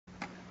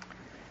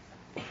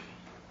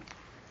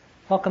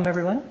Welcome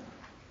everyone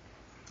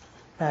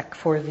back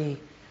for the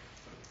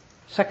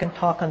second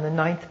talk on the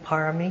ninth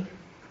Parami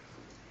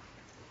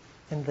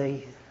in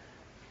the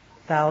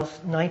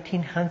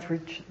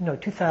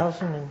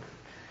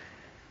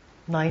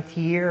 2009th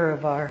year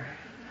of our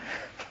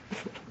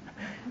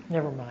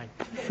never mind.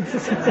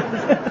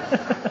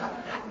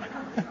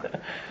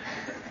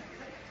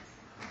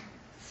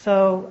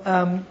 So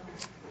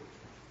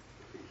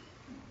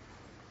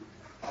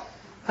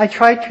I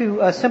try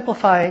to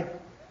simplify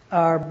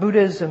our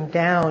Buddhism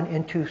down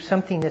into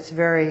something that's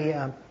very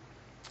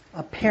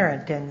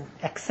apparent and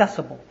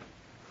accessible.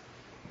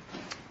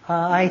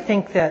 I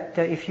think that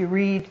if you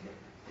read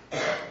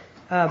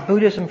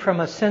Buddhism from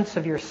a sense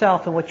of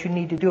yourself and what you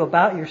need to do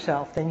about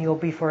yourself, then you'll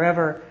be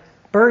forever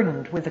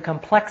burdened with the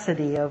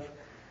complexity of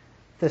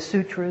the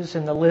sutras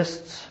and the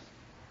lists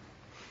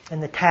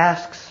and the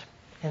tasks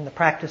and the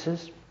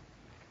practices.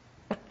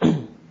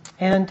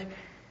 And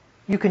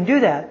you can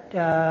do that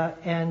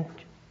and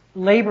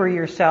labor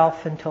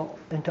yourself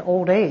into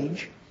old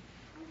age,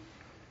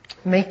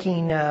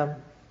 making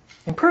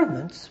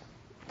improvements.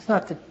 It's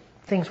not that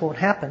things won't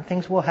happen.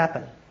 Things will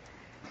happen.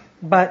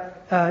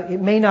 But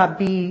it may not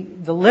be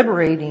the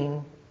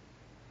liberating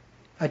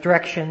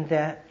direction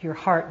that your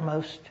heart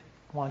most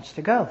wants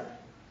to go.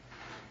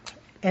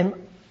 And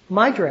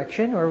my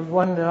direction, or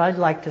one that I'd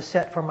like to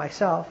set for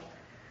myself,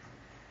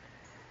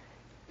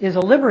 is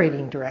a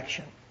liberating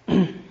direction.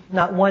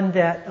 Not one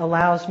that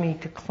allows me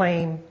to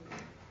claim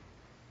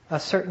a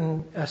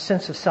certain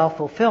sense of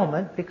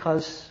self-fulfillment,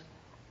 because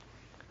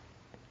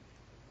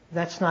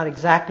that's not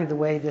exactly the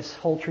way this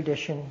whole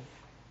tradition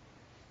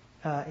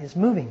is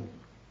moving.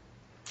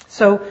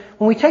 So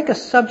when we take a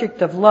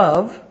subject of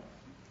love,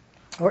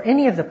 or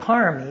any of the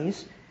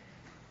paramis,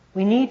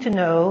 we need to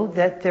know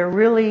that they're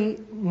really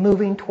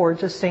moving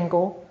towards a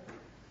single,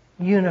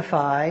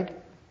 unified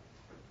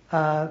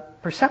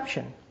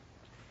perception.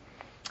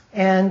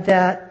 And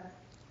that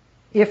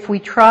if we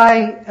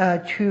try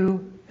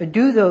to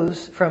do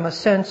those from a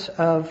sense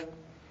of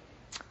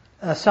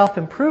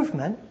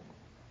self-improvement,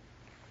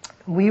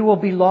 we will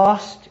be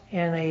lost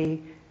in a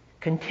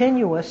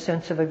continuous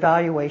sense of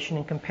evaluation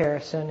and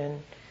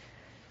comparison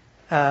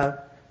and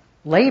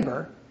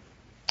labor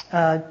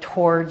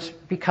towards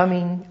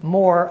becoming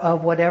more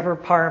of whatever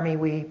parami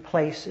we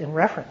place in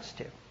reference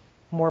to.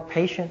 More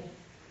patient,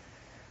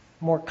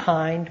 more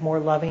kind, more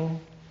loving,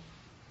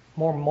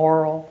 more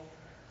moral,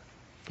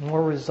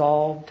 more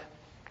resolved.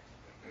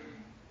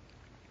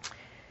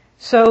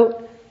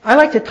 So I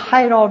like to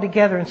tie it all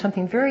together in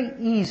something very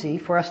easy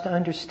for us to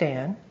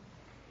understand.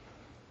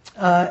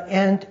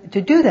 And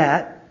to do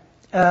that,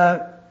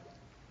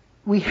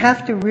 we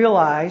have to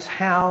realize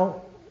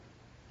how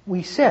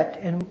we sit,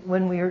 and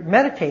when we are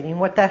meditating,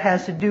 what that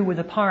has to do with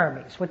the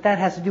paramis, what that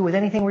has to do with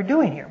anything we're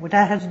doing here, what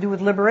that has to do with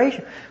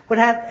liberation, what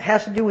that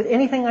has to do with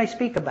anything I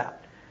speak about.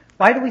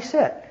 Why do we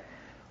sit?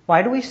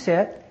 Why do we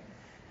sit?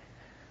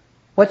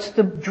 What's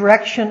the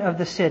direction of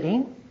the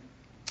sitting?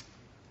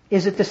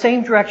 Is it the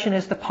same direction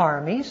as the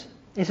paramis?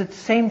 Is it the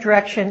same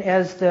direction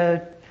as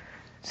the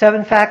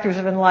 7 factors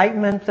of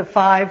enlightenment, the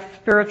 5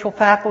 spiritual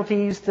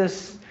faculties,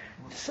 this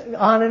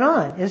on and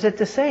on? Is it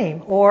the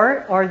same?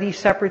 Or are these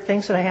separate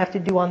things that I have to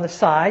do on the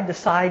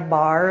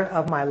sidebar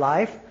of my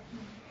life,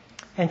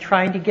 and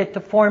trying to get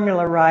the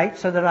formula right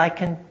so that I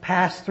can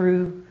pass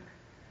through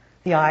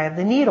the eye of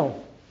the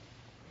needle?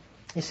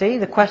 You see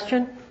the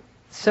question?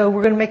 So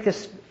we're going to make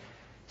this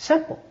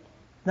simple.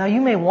 Now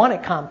you may want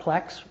it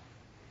complex.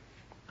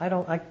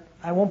 I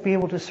won't be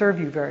able to serve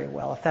you very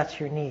well if that's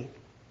your need.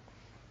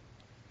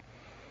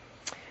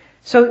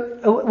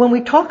 So when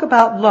we talk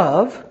about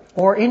love,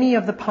 or any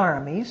of the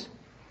paramis,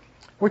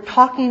 we're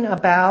talking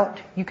about,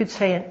 you could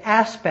say, an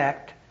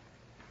aspect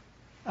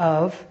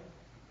of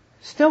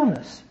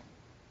stillness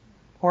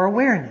or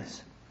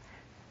awareness.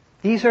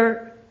 These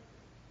are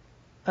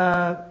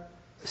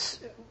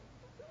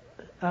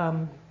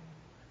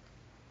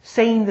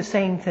saying the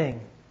same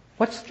thing.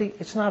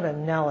 It's not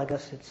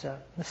analogous, it's a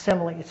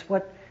simile, it's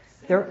what,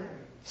 they're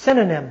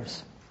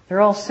synonyms.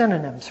 They're all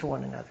synonyms for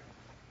one another.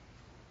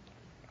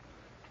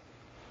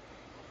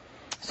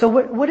 So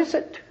what is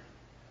it?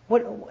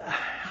 What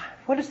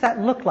does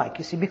that look like,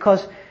 you see?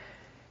 Because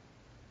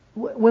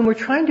when we're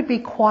trying to be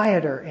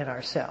quieter in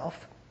ourselves,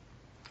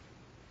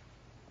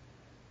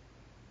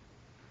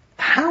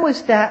 how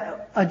is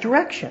that a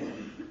direction?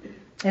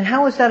 And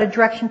how is that a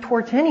direction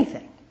towards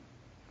anything?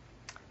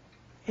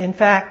 In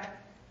fact,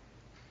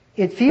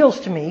 it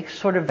feels to me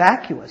sort of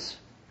vacuous.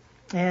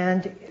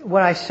 And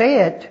when I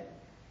say it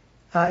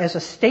as a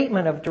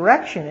statement of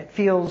direction, it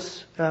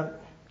feels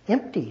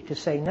empty, to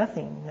say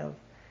nothing.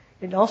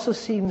 It also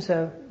seems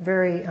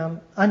very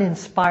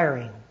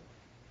uninspiring.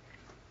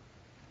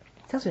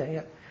 Doesn't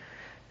it?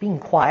 Being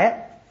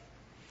quiet,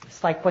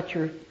 it's like what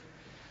your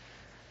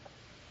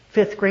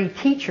 5th grade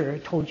teacher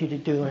told you to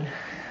do, and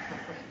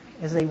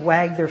as they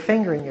wag their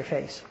finger in your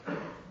face.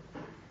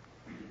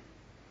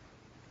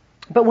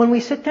 But when we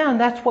sit down,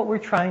 that's what we're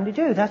trying to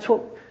do. That's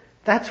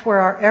where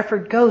our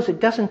effort goes. It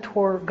doesn't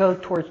go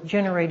towards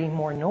generating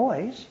more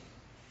noise.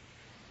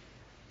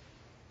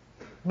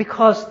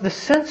 Because the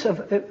sense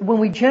of, when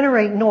we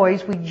generate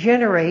noise, we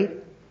generate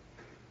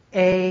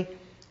a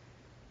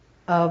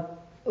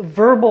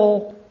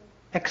verbal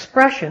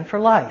expression for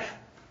life.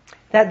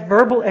 That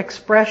verbal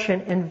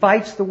expression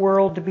invites the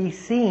world to be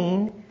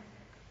seen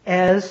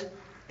as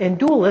in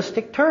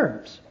dualistic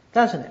terms,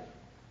 doesn't it?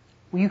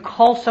 When you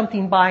call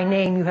something by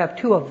name, you have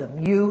two of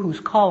them. You, who's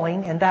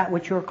calling, and that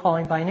which you're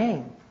calling by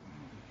name.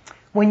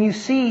 When you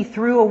see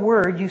through a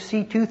word, you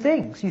see two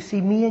things. You see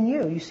me and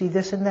you. You see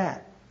this and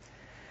that.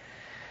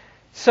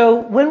 So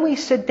when we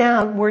sit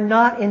down, we're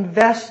not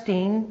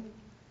investing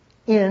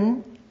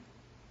in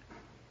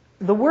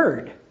the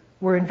word.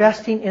 We're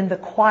investing in the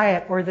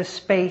quiet or the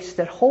space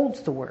that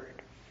holds the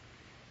word.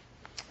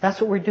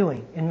 That's what we're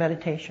doing in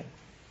meditation.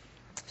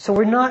 So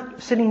we're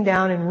not sitting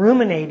down and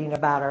ruminating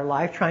about our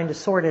life, trying to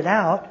sort it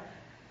out.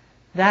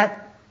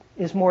 That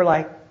is more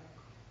like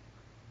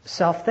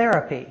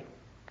self-therapy.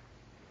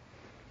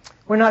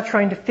 We're not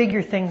trying to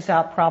figure things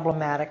out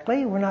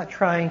problematically. We're not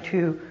trying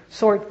to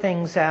sort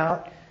things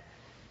out.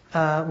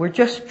 We're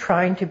just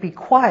trying to be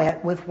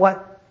quiet with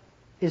what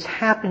is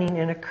happening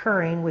and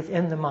occurring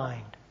within the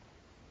mind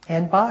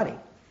and body.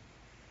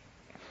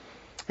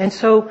 And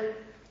so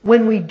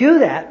when we do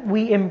that,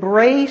 we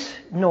embrace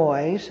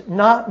noise,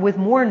 not with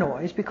more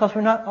noise, because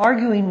we're not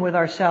arguing with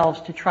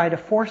ourselves to try to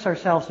force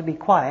ourselves to be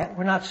quiet.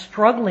 We're not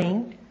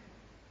struggling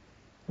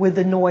with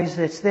the noise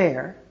that's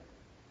there.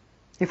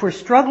 If we're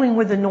struggling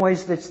with the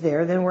noise that's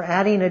there, then we're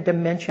adding a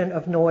dimension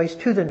of noise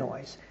to the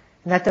noise.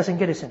 And that doesn't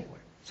get us anywhere.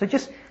 So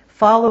just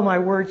follow my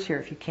words here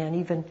if you can.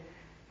 Even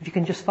if you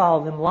can just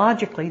follow them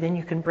logically, then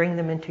you can bring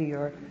them into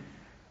your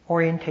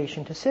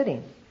orientation to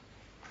sitting.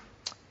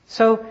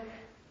 So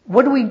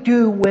what do we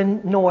do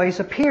when noise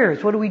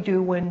appears? What do we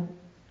do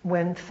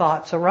when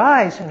thoughts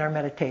arise in our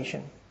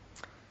meditation?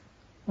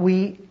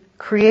 We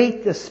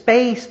create the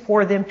space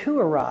for them to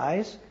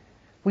arise.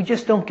 We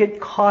just don't get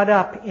caught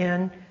up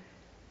in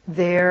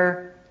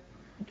their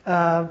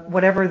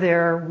whatever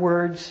their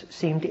words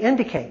seem to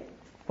indicate.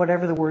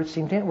 Whatever the words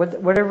seem to,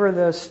 whatever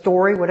the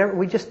story,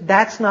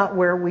 that's not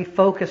where we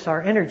focus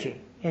our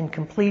energy in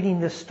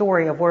completing the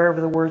story of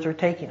wherever the words are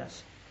taking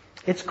us.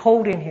 It's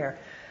cold in here.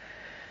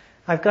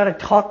 I've got to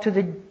talk to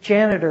the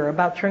janitor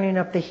about turning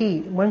up the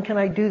heat. When can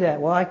I do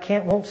that? Well,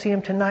 won't see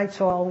him tonight,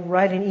 so I'll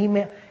write an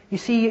email. You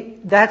see,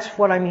 that's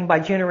what I mean by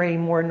generating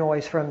more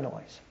noise from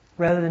noise,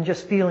 rather than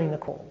just feeling the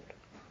cold.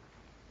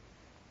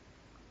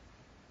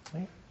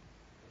 Right?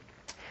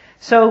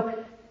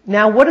 So,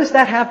 now what does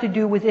that have to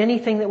do with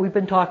anything that we've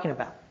been talking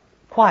about?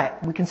 Quiet.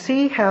 We can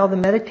see how the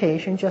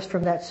meditation, just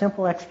from that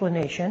simple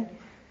explanation,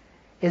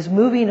 is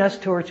moving us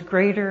towards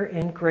greater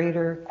and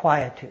greater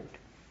quietude.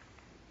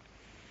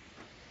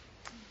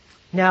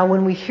 Now,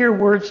 when we hear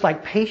words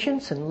like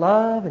patience and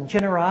love and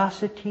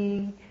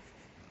generosity,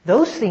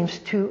 those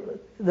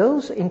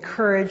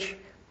encourage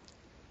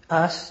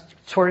us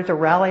sort of to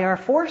rally our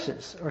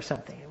forces or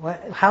something.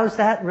 How is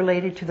that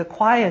related to the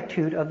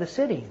quietude of the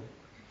sitting?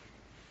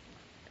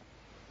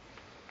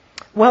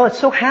 Well, it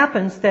so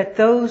happens that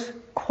those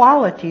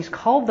qualities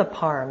called the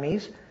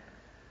Paramis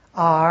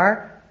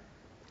are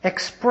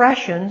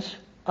expressions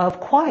of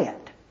quiet.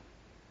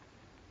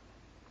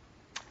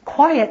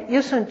 Quiet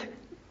isn't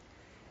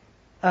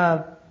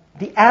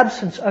the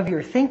absence of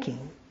your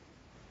thinking.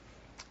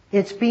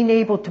 It's being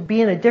able to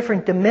be in a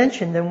different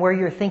dimension than where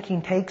your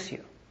thinking takes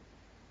you.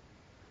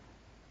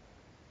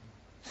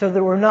 So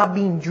that we're not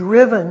being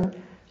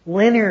driven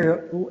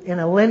in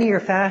a linear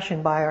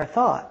fashion by our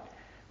thought.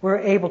 We're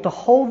able to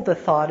hold the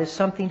thought as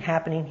something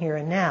happening here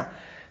and now.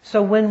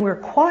 So when we're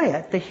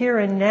quiet, the here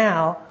and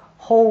now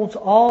holds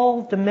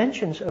all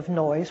dimensions of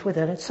noise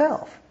within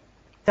itself.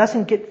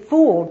 Doesn't get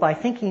fooled by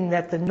thinking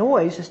that the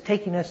noise is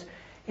taking us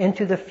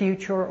into the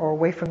future or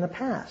away from the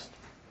past.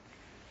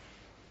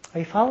 Are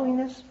you following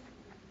this?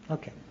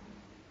 Okay.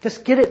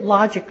 Just get it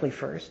logically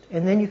first,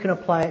 and then you can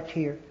apply it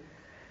to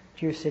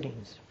your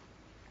sittings.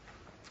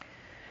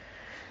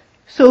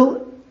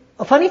 So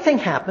a funny thing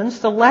happens.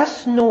 The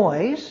less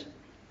noise,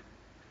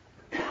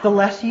 the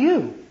less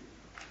you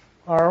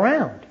are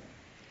around.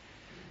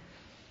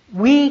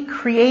 We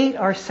create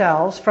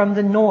ourselves from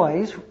the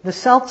noise, the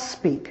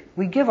self-speak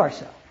we give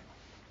ourselves.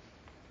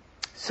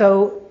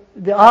 So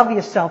the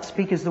obvious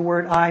self-speak is the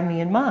word I,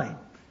 me, and mine.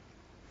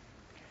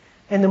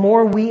 And the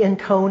more we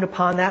intone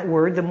upon that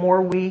word, the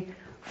more we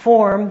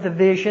form the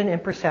vision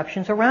and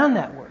perceptions around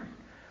that word.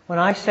 When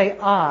I say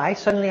I,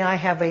 suddenly I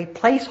have a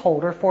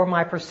placeholder for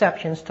my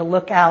perceptions to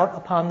look out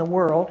upon the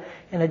world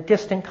in a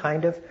distant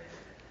kind of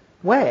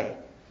way.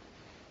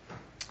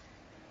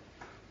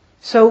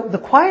 So the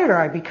quieter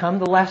I become,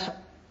 the less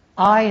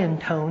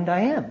I-intoned I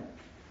am.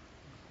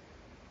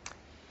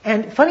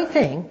 And funny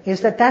thing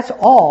is that that's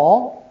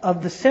all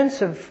of the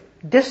sense of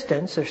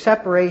distance or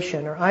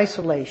separation or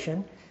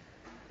isolation,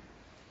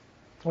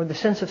 or the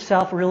sense of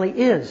self really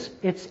is.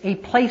 It's a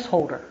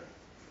placeholder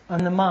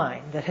on the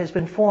mind that has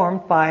been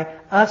formed by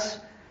us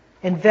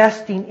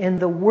investing in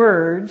the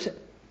words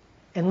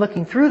and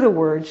looking through the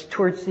words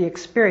towards the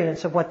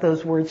experience of what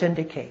those words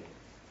indicate.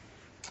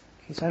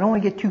 Okay, so I don't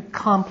want to get too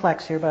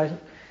complex here, but I'm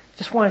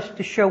Just wanted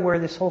to show where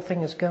this whole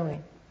thing is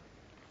going.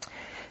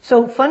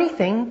 So funny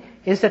thing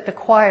is that the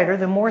quieter,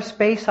 the more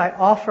space I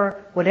offer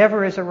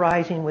whatever is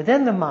arising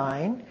within the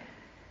mind,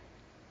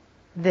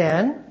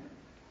 then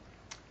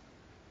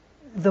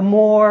the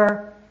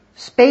more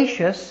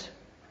spacious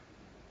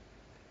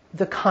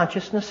the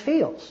consciousness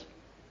feels.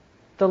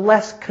 The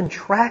less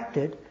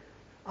contracted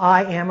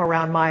I am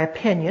around my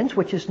opinions,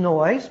 which is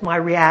noise, my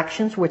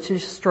reactions, which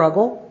is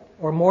struggle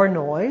or more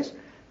noise,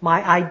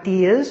 my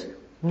ideas,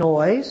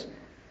 noise,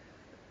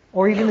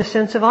 or even the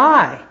sense of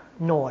I,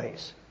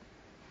 noise.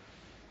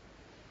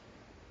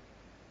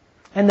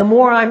 And the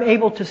more I'm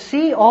able to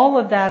see all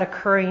of that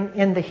occurring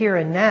in the here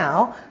and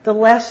now, the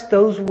less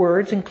those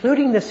words,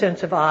 including the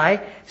sense of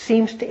I,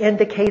 seems to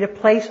indicate a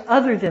place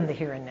other than the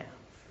here and now.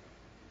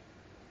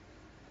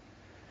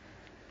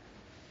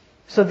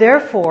 So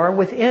therefore,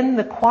 within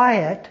the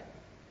quiet,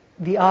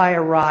 the I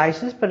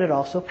arises, but it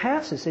also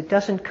passes. It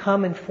doesn't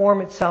come and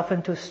form itself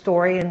into a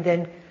story and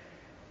then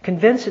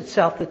convince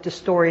itself that the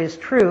story is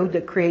true,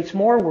 that creates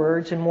more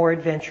words and more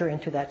adventure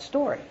into that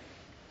story.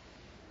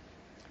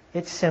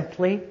 It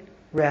simply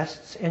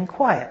rests in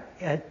quiet.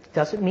 It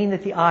doesn't mean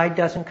that the I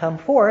doesn't come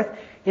forth.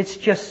 It's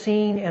just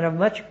seen in a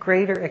much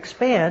greater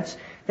expanse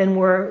than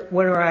when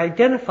we're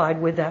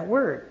identified with that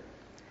word.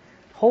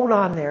 Hold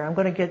on there.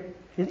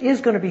 It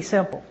is going to be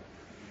simple.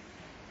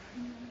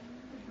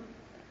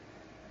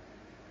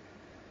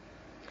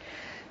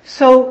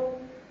 So,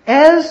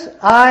 as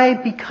I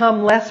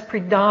become less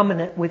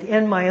predominant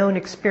within my own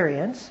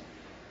experience,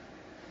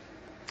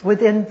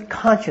 within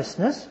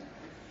consciousness,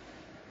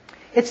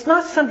 it's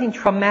not something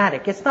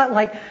traumatic. It's not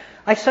like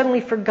I suddenly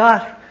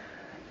forgot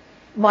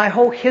my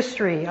whole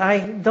history. I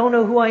don't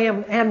know who I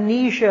am.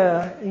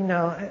 Amnesia,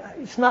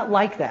 it's not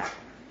like that.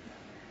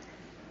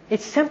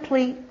 It's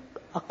simply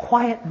a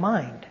quiet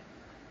mind.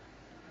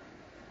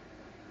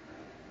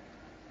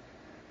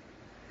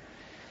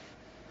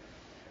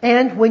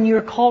 And when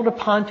you're called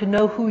upon to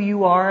know who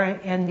you are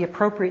and the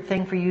appropriate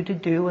thing for you to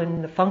do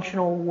and the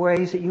functional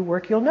ways that you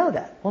work, you'll know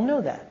that. We'll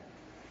know that.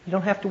 You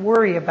don't have to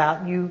worry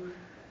about you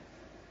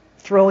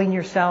throwing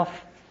yourself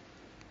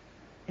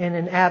in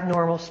an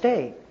abnormal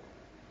state.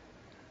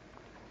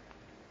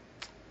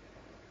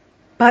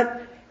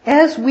 But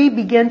as we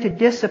begin to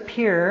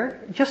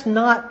disappear, just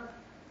not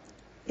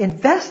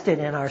invested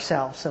in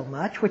ourselves so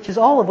much, which is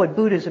all of what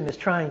Buddhism is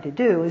trying to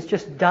do, is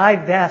just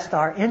divest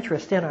our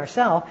interest in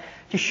ourselves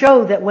to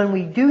show that when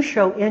we do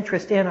show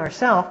interest in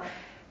ourselves,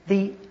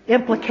 the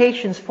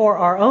implications for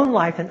our own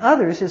life and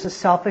others is a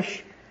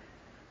selfish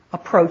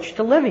approach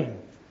to living.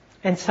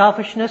 And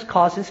selfishness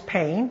causes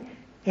pain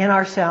in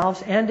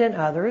ourselves and in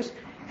others,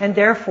 and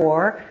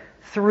therefore,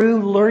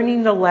 through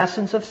learning the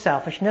lessons of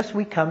selfishness,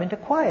 we come into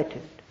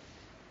quietude.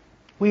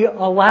 We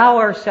allow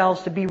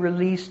ourselves to be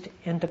released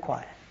into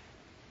quiet.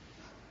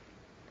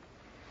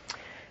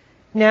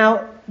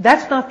 Now,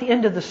 that's not the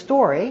end of the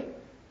story,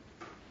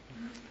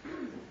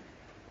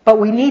 but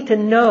we need to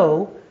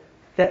know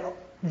that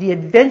the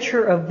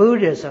adventure of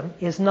Buddhism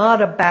is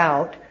not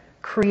about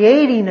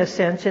creating a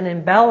sense and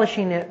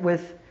embellishing it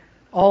with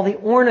all the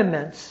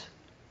ornaments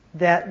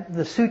that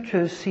the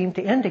sutras seem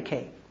to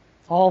indicate.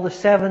 All the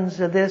 7s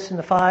of this and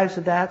the 5s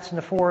of that and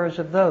the 4s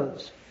of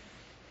those.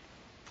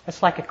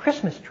 It's like a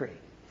Christmas tree.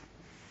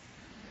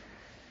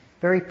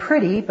 Very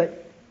pretty,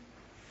 but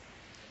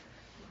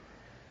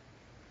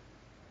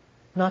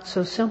not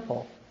so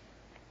simple.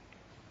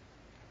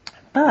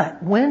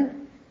 But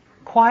when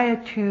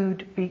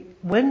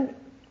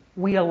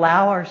we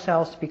allow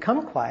ourselves to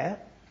become quiet,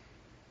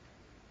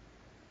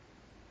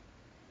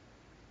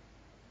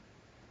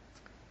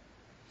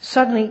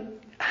 suddenly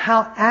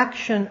how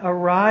action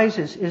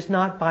arises is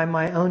not by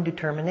my own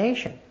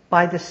determination,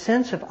 by the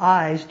sense of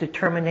I's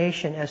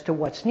determination as to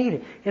what's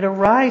needed. It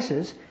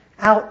arises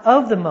out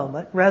of the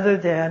moment rather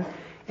than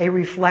a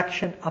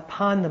reflection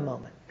upon the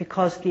moment,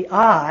 because the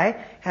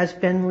I has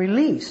been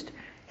released,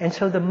 and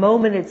so the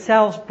moment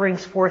itself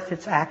brings forth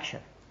its action.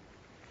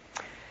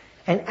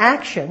 And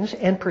actions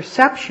and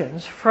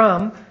perceptions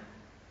from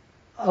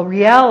a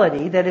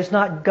reality that is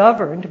not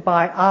governed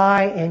by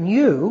I and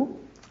you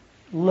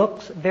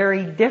looks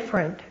very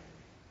different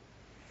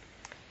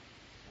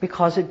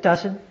because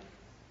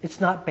it's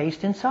not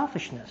based in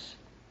selfishness.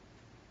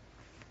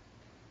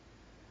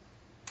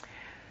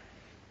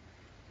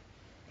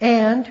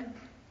 And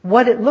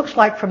what it looks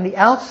like from the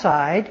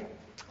outside,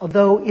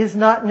 although is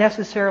not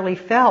necessarily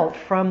felt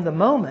from the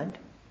moment,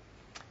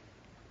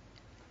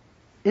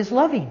 is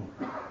loving.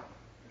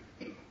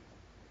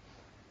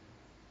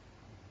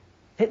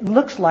 It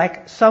looks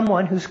like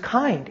someone who's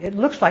kind. It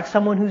looks like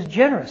someone who's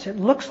generous. It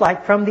looks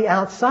like from the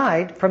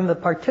outside, from the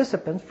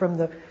participants, from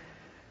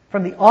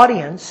the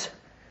audience,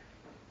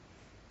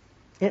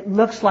 it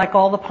looks like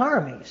all the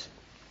Paramis.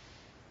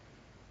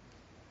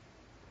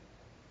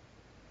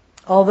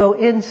 Although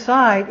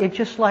inside it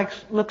just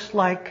looks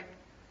like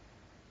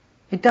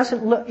it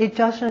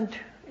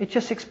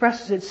just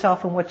expresses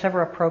itself in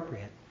whatever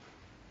appropriate.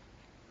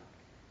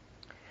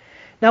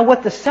 Now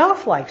what the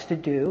self likes to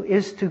do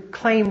is to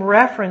claim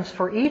reference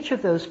for each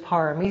of those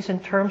paramis in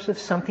terms of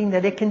something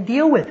that it can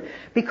deal with,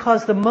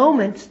 because the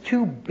moment's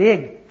too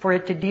big for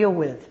it to deal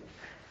with.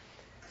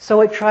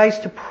 So it tries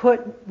to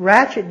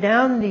ratchet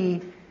down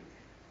the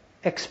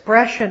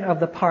expression of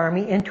the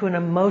parami into an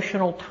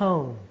emotional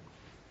tone.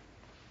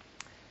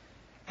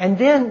 And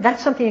then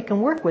that's something it can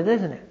work with,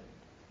 isn't it?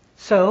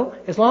 So,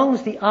 as long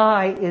as the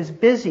I is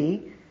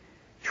busy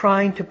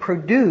trying to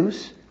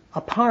produce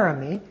a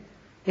parami,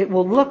 it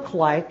will look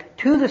like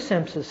to the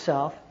sense of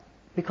self,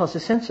 because the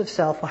sense of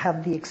self will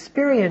have the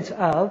experience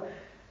of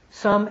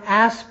some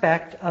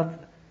aspect of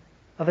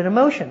an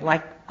emotion,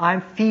 like I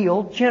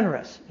feel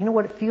generous. You know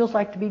what it feels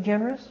like to be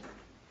generous?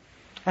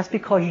 That's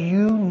because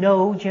you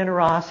know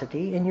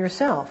generosity in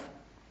yourself.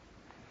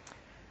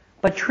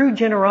 But true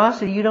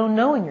generosity you don't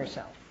know in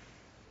yourself,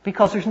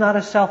 because there's not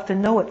a self to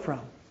know it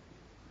from.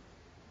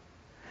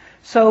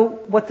 So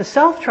what the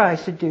self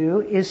tries to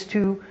do is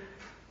to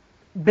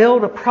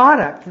build a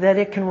product that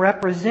it can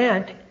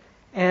represent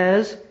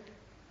as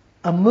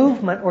a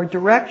movement or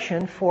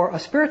direction for a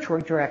spiritual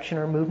direction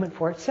or movement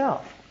for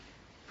itself.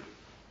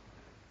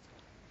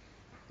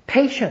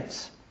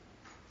 Patience.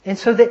 And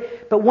so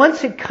but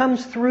once it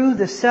comes through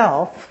the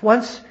self,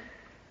 once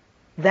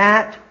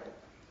that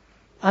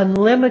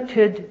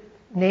unlimited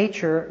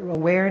nature,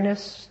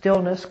 awareness,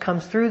 stillness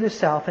comes through the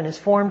self and is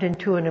formed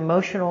into an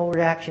emotional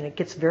reaction, it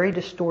gets very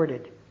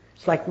distorted.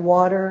 It's like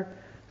water,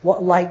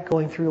 light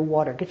going through the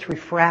water. It gets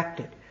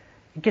refracted.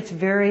 It gets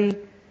very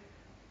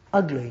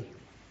ugly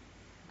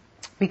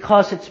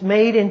because it's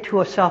made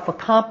into a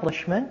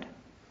self-accomplishment.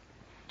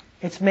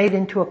 It's made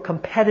into a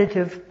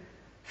competitive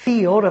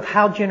field of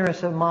how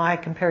generous am I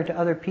compared to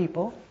other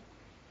people.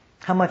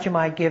 How much am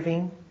I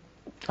giving?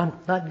 I'm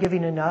not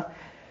giving enough.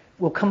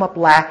 We'll come up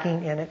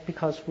lacking in it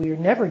because we are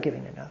never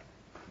giving enough.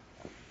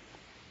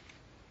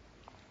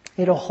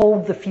 It'll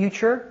hold the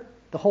future.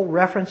 The whole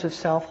reference of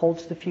self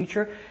holds the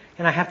future.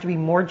 And I have to be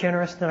more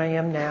generous than I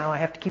am now. I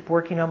have to keep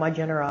working on my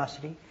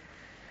generosity.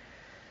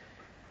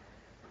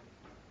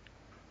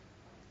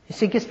 You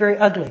see, it gets very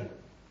ugly.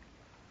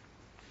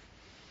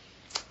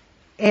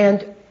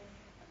 And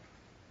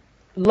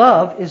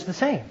love is the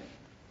same.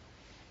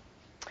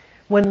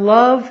 When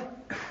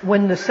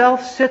the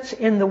self sits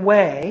in the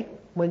way,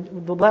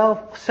 when the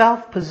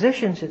self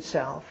positions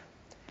itself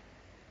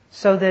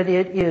so that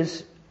it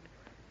is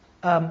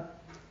the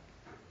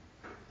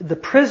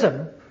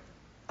prism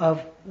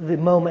of the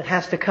moment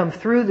has to come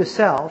through the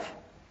self,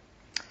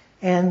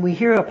 and we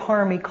hear a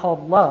parami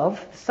called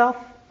love, self,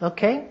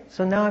 okay,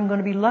 so now I'm going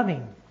to be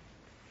loving.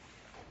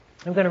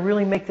 I'm going to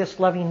really make this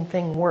loving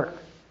thing work.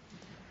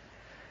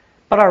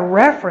 But our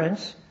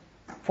reference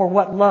for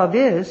what love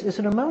is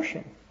an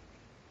emotion.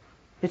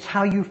 It's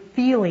how you're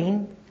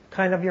feeling,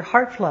 kind of your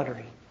heart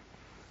fluttering.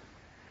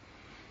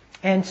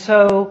 And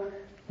so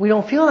we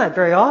don't feel that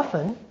very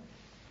often.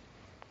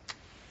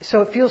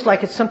 So it feels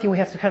like it's something we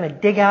have to kind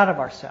of dig out of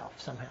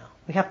ourselves somehow.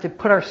 We have to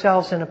put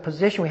ourselves in a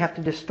position, we have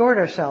to distort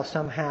ourselves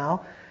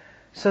somehow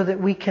so that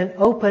we can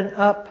open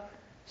up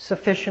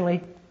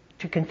sufficiently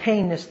to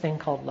contain this thing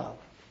called love.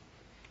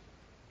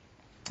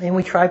 And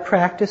we try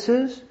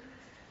practices,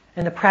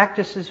 and the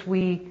practices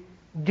we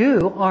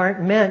do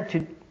aren't meant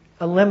to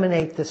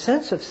eliminate the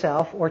sense of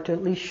self or to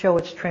at least show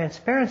its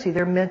transparency.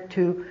 They're meant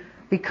to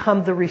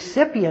become the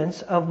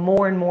recipients of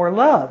more and more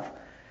love.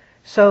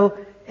 So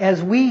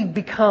as we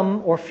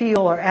become or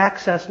feel or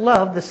access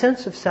love, the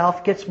sense of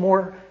self gets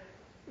more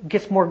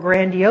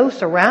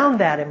grandiose around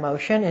that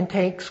emotion and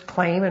takes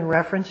claim and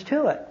reference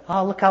to it.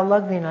 Oh, look how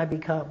loving I've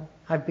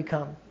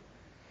become.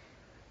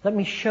 Let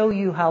me show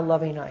you how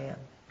loving I am.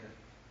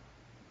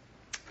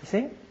 You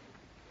see?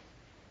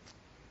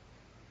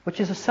 Which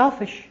is a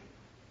selfish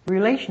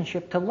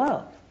relationship to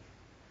love.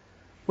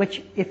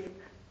 Which, if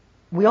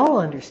we all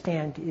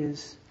understand,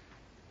 is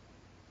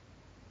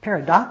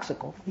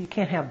paradoxical. You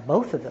can't have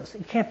both of those.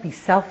 You can't be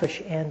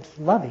selfish and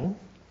loving.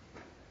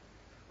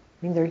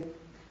 I mean,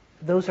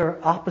 those are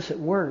opposite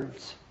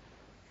words.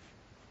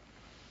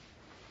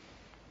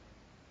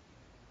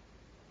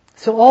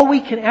 So all we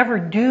can ever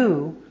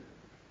do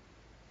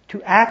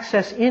to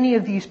access any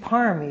of these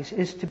paramis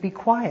is to be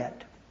quiet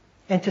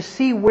and to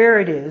see where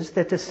it is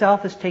that the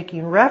self is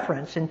taking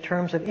reference in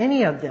terms of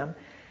any of them,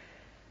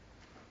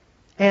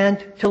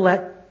 and to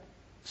let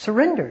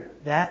surrender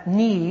that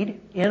need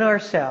in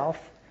ourself,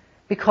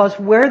 because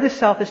where the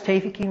self is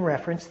taking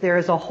reference, there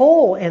is a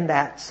hole in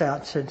that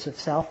sense of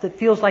self that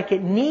feels like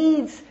it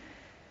needs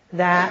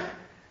that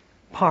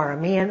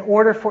parami in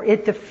order for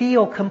it to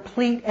feel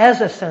complete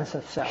as a sense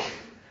of self.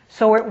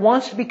 So it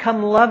wants to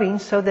become loving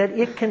so that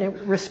it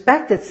can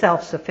respect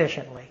itself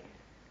sufficiently.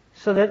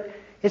 So that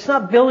it's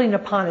not building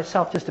upon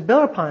itself just to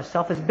build upon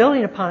itself, it's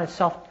building upon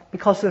itself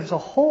because there's a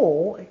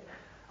hole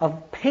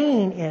of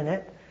pain in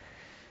it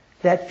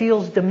that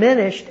feels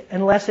diminished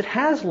unless it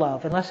has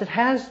love, unless it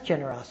has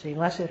generosity,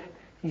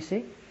 you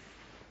see?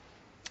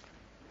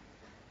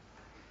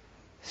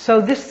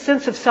 So this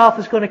sense of self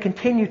is going to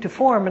continue to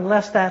form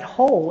unless that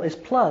hole is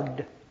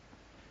plugged.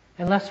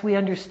 unless we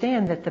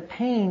understand that the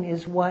pain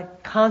is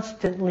what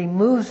constantly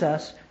moves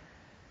us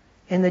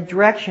in the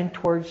direction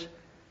towards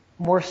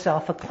more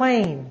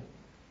self-acclaim.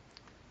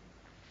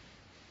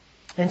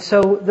 And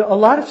so a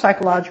lot of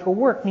psychological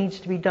work needs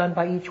to be done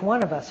by each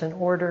one of us in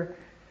order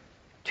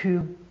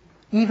to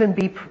even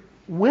be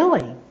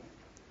willing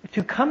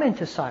to come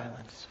into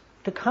silence,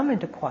 to come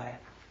into quiet.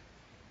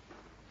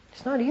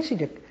 It's not easy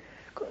to...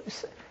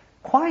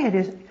 Quiet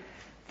is...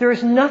 There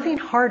is nothing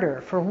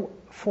harder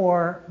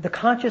for the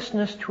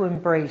consciousness to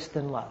embrace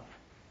than love.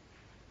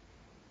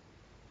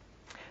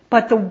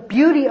 But the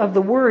beauty of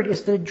the word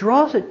is that it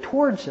draws it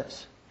towards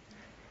us.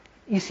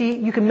 You see,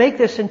 you can make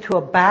this into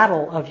a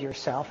battle of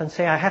yourself and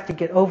say, I have to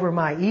get over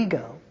my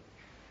ego.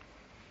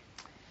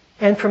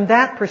 And from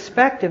that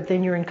perspective,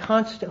 then you're in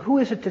constant... Who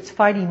is it that's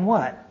fighting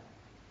what?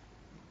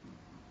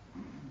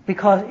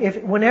 Because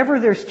whenever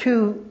there's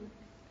two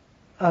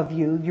of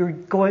you,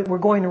 we're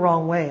going the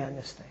wrong way on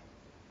this thing.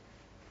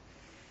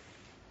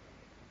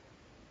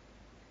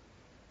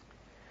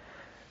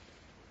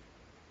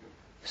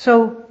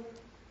 So,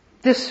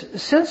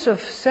 this sense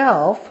of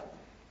self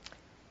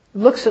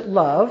looks at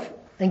love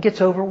and gets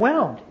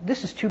overwhelmed.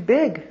 This is too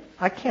big.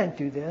 I can't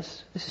do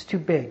this. This is too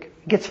big.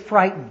 It gets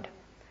frightened.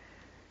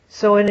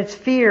 So in its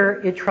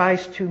fear, it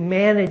tries to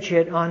manage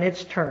it on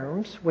its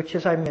terms, which,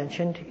 as I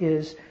mentioned,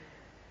 is...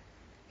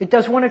 It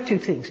does one of two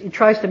things. It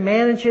tries to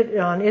manage it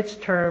on its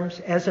terms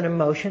as an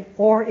emotion,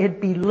 or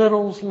it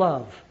belittles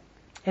love.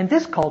 In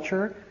this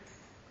culture,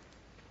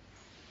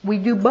 we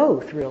do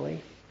both,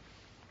 really.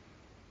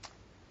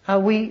 Our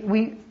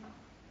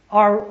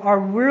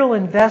real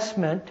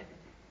investment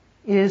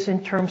is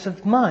in terms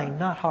of mind,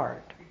 not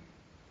heart.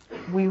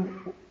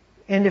 And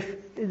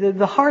if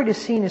the heart is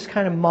seen as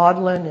kind of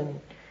maudlin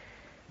and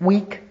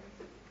weak,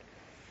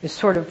 it's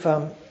sort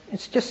of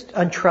it's just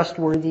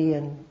untrustworthy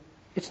and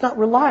it's not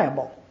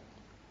reliable.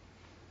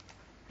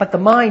 But the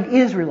mind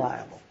is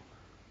reliable.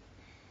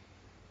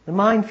 The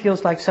mind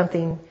feels like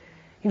something,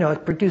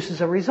 it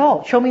produces a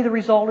result. Show me the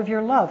result of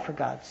your love, for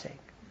God's sake.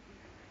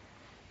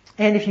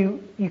 And if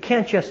you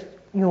can't just,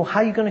 how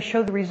are you going to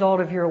show the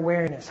result of your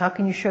awareness? How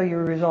can you show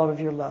your result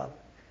of your love?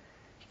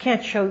 You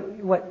can't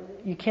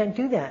you can't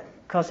do that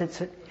because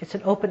it's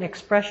an open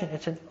expression.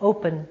 It's an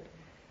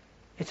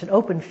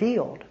open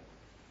field.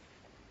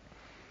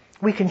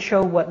 We can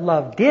show what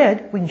love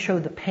did. We can show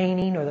the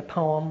painting or the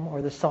poem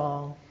or the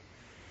song.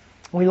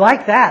 We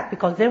like that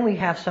because then we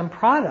have some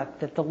product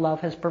that the love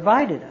has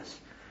provided us.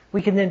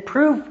 We can then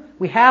prove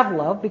we have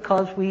love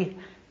because we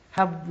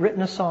have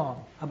written a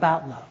song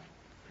about love.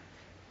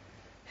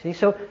 See,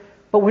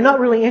 but we're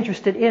not really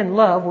interested in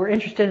love. We're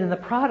interested in the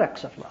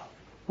products of love,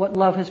 what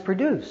love has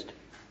produced.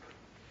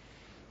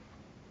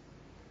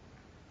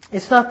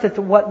 It's not that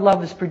what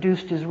love has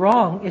produced is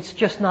wrong. It's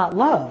just not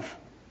love.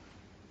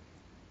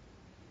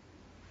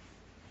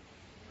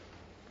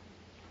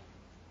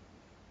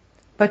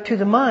 But to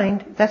the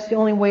mind, that's the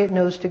only way it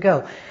knows to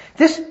go.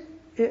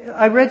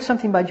 I read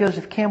something by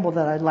Joseph Campbell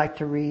that I'd like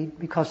to read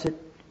because it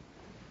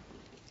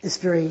is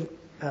very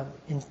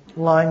in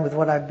line with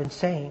what I've been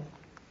saying.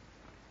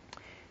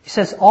 He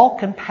says, all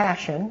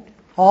compassion,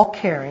 all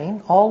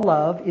caring, all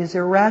love is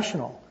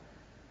irrational.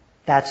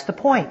 That's the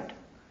point.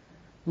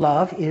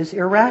 Love is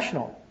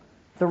irrational.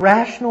 The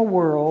rational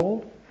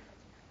world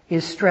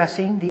is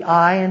stressing the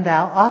I and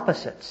thou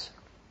opposites.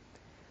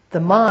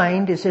 The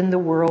mind is in the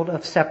world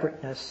of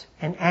separateness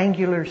and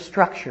angular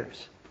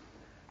structures.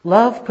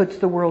 Love puts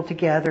the world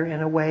together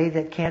in a way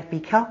that can't be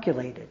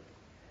calculated.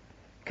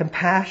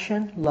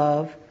 Compassion,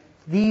 love,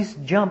 these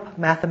jump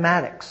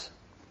mathematics.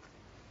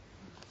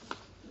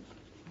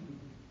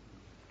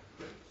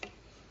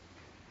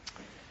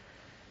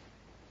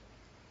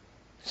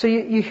 So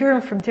you hear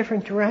them from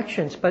different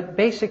directions, but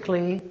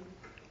basically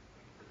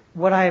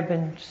what I have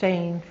been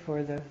saying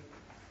for the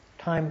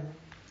time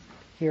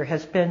here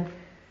has been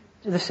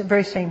the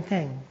very same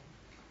thing.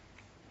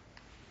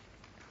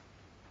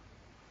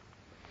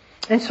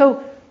 And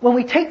so when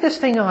we take this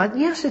thing on,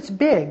 yes, it's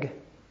big.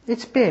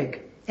 It's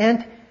big.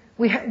 And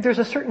there's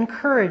a certain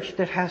courage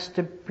that has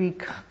to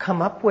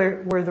come up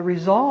where the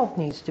resolve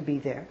needs to be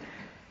there.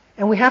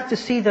 And we have to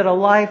see that a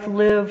life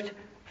lived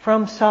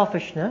from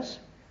selfishness,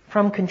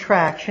 from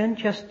contraction,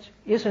 just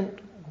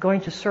isn't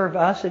going to serve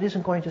us. It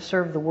isn't going to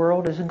serve the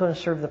world. It isn't going to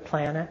serve the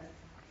planet.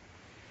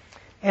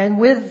 And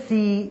with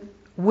the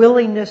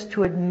willingness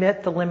to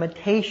admit the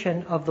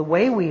limitation of the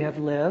way we have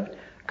lived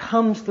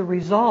comes the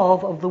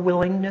resolve of the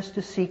willingness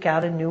to seek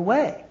out a new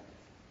way.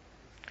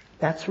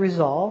 That's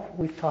resolve.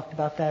 We've talked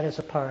about that as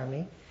a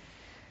parami.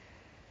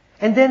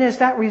 And then as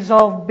that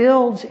resolve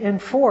builds in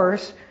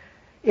force,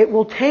 it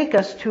will take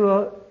us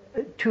to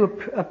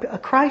a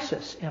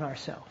crisis in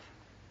ourselves,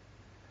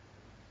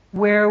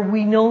 where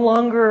we no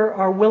longer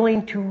are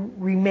willing to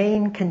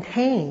remain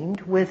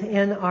contained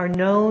within our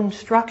known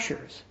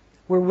structures.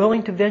 We're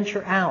willing to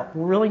venture out.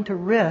 We're willing to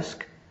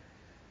risk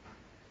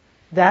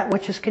that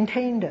which has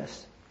contained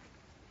us.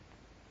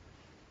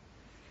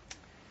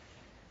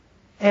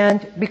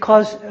 And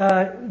because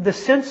the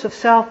sense of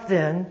self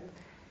then,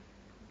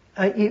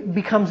 it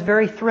becomes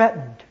very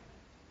threatened.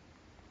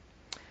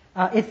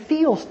 It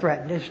feels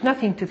threatened. There's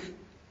nothing to.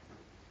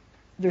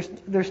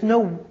 There's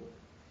no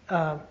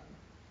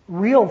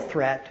real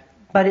threat,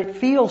 but it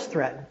feels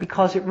threatened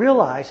because it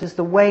realizes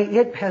the way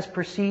it has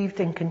perceived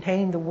and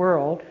contained the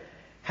world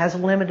has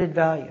limited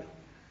value.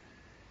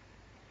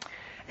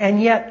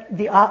 And yet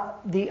the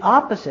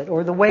opposite,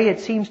 or the way it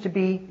seems to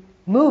be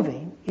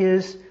moving,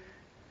 is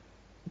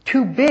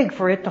too big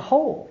for it to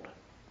hold.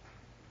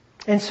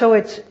 And so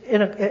it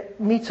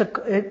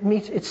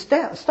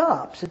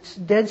stops. It's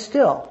dead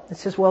still. It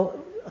says, well,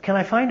 can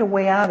I find a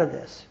way out of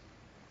this?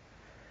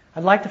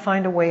 I'd like to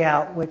find a way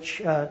out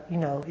which,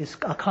 is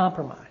a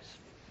compromise.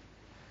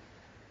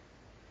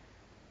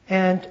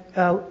 And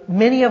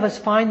many of us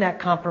find that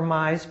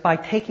compromise by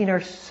taking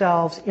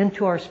ourselves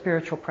into our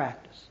spiritual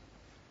practice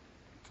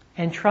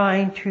and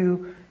trying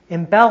to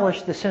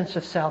embellish the sense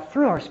of self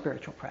through our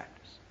spiritual practice.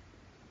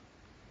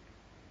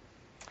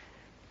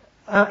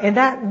 And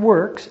that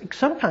works.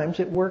 Sometimes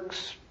it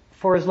works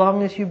for as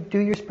long as you do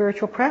your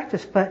spiritual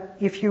practice. But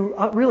if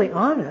you're really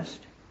honest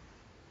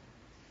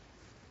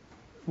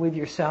with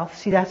yourself,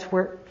 see, that's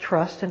where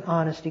trust and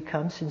honesty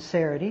comes,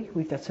 sincerity.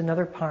 That's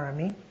another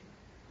parami.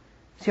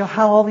 See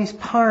how all these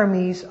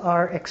paramis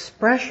are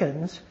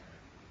expressions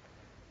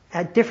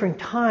at different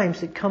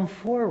times that come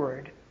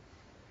forward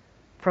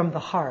from the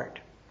heart.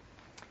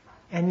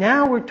 And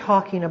now we're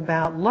talking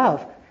about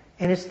love.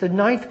 And it's the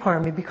ninth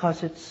parami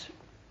because it's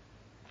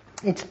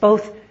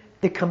both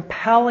the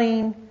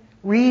compelling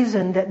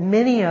reason that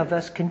many of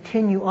us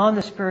continue on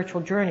the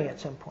spiritual journey at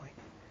some point.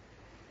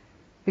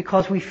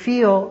 Because we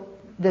feel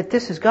that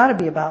this has got to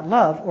be about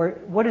love, or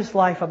what is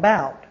life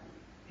about?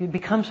 It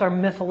becomes our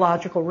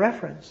mythological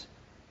reference.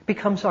 It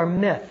becomes our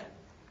myth.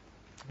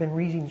 I've been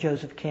reading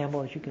Joseph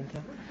Campbell, as you can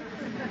tell.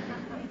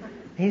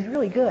 He's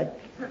really good.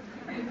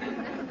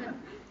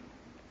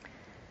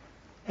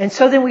 And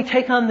so then we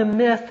take on the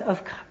myth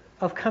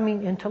of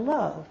coming into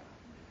love.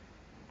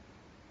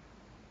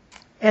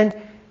 And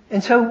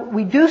so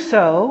we do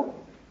so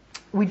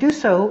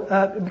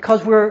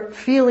because we're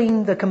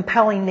feeling the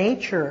compelling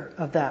nature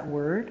of that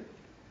word.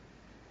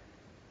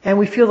 And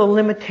we feel the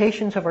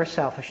limitations of our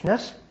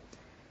selfishness.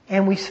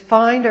 And we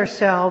find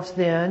ourselves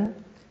then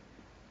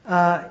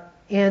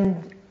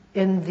in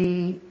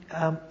the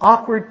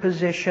awkward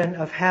position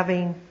of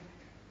having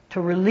to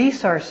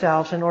release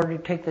ourselves in order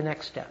to take the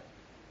next step.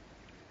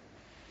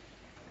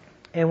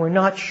 And we're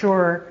not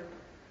sure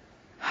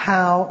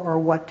how or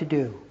what to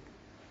do.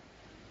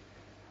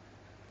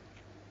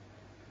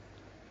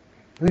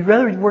 We'd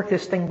rather work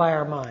this thing by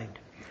our mind.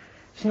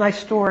 It's a nice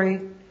story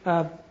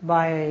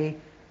by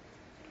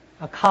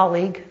a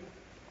colleague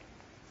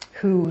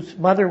whose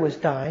mother was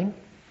dying.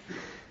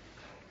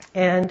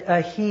 And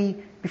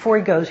before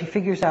he goes, he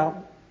figures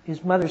out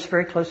his mother's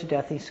very close to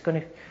death. He's going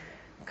to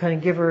kind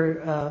of give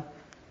her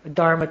a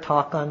Dharma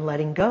talk on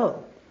letting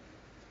go.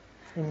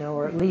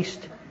 Or at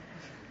least,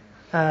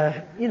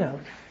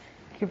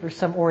 give her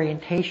some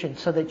orientation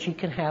so that she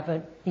can have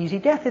an easy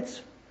death.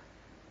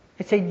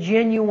 It's a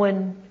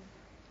genuine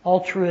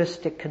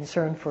altruistic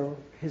concern for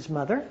his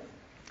mother.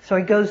 So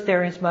he goes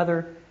there, his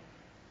mother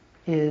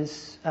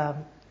is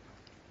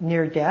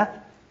near death,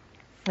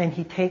 and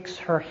he takes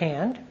her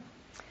hand,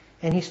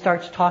 and he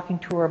starts talking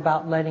to her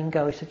about letting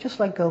go. He said, just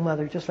let go,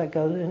 mother, just let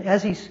go. And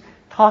as he's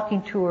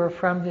talking to her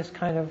from this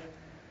kind of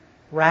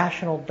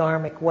rational,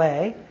 dharmic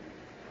way,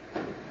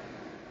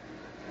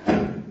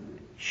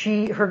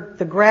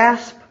 the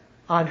grasp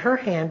on her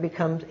hand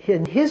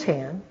in his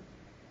hand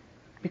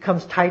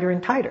becomes tighter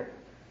and tighter.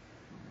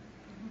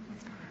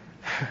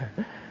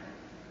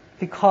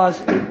 Because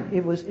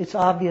it's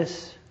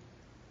obvious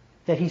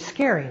that he's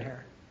scaring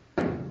her.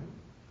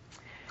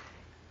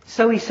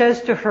 So he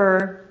says to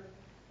her,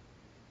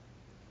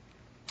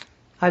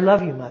 I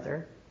love you,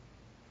 mother.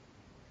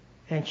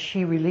 And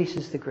she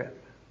releases the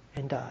grip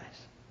and dies.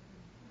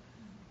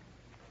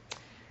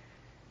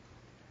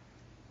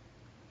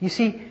 You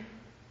see,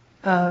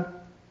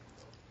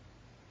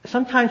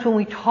 sometimes when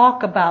we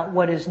talk about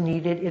what is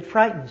needed, it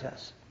frightens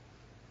us.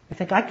 We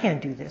think, I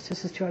can't do this.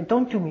 This is too hard.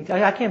 Don't do me.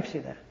 I can't see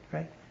that,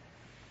 right?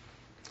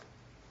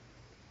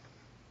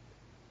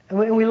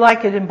 And we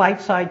like it in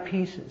bite-sized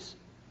pieces.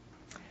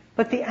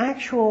 But the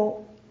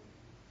actual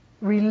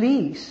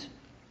release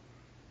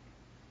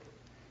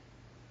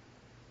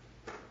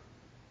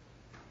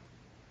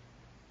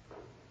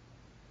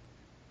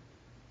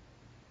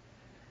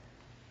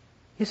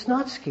is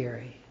not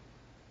scary.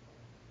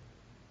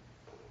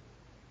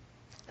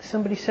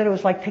 Somebody said it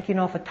was like taking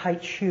off a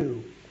tight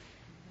shoe.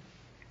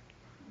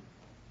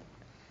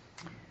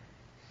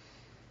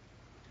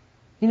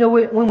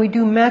 When we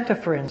do metta,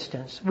 for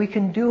instance, we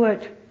can do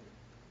it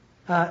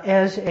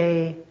as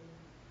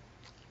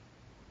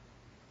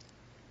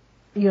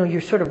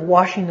you're sort of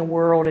washing the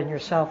world and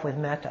yourself with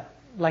metta,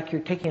 like you're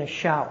taking a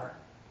shower,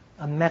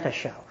 a metta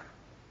shower.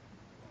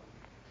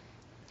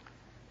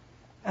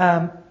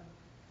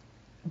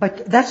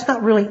 But that's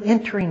not really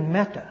entering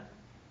metta.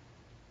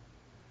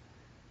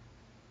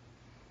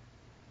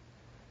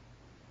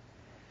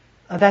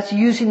 That's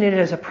using it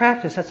as a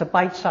practice. That's a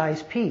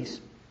bite-sized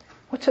piece.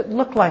 what's it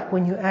look like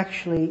when you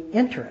actually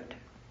enter it?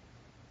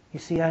 You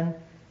see, I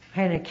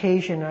had an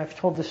occasion, I've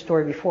told this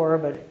story before,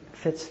 but it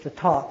fits the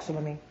talk, so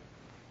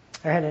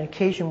I had an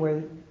occasion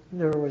where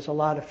there was a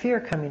lot of fear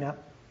coming up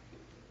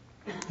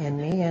in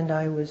me, and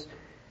I was,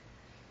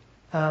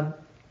 the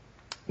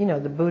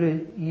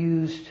Buddha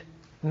used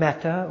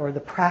Metta, or the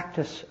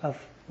practice of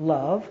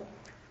love,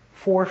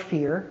 for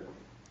fear,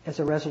 as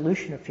a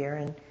resolution of fear,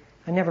 and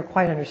I never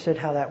quite understood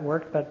how that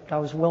worked, but I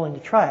was willing to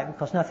try it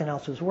because nothing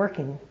else was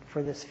working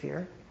for this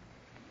fear.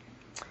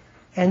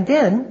 And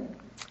then,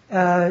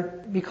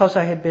 because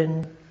I had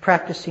been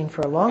practicing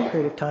for a long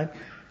period of time,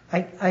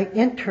 I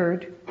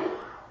entered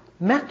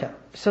Metta,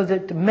 so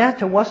that the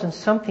Metta wasn't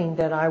something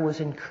that I was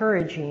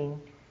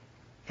encouraging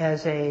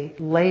as a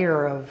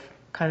layer of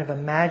kind of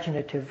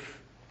imaginative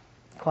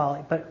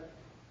quality. But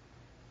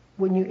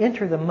when you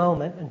enter the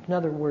moment,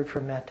 another word for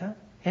Metta,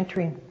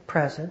 entering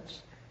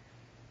presence,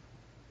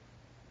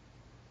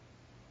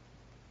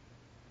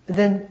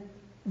 then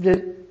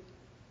the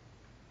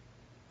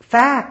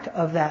fact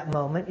of that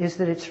moment is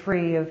that it's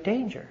free of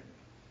danger.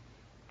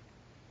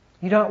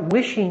 You're not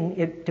wishing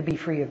it to be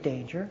free of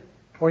danger,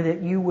 or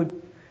that you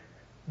would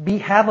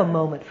have a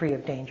moment free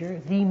of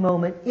danger. The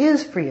moment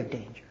is free of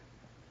danger.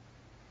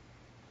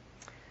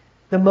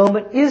 The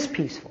moment is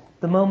peaceful.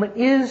 The moment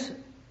is,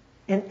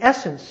 in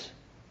essence,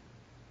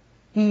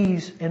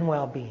 ease and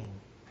well-being.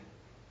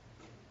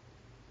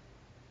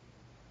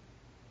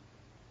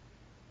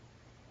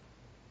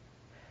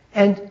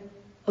 And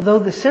although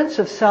the sense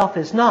of self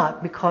is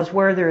not, because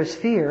where there is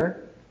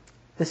fear,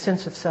 the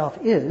sense of self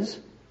is,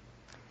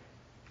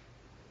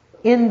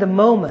 in the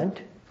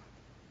moment,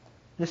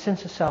 the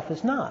sense of self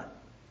is not.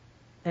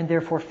 And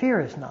therefore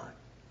fear is not.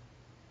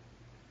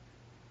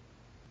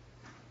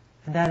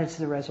 And that is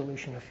the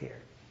resolution of fear.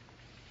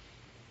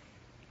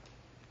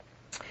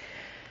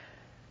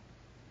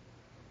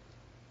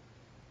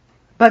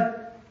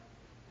 But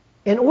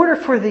in order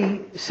for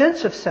the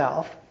sense of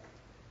self,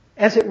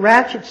 as it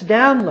ratchets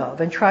down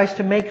love and tries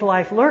to make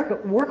life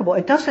workable,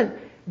 it doesn't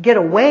get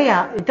a way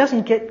out, it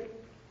doesn't get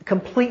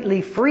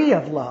completely free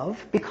of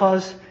love,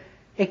 because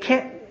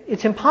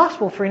it's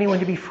impossible for anyone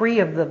to be free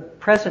of the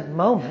present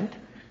moment.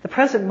 The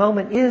present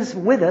moment is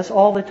with us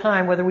all the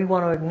time, whether we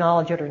want to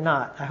acknowledge it or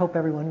not. I hope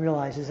everyone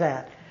realizes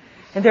that.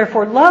 And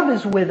therefore love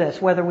is with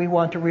us whether we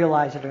want to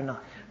realize it or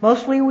not.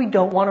 Mostly we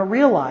don't want to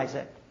realize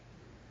it,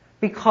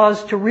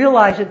 because to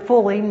realize it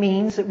fully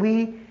means that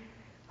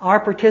our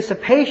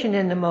participation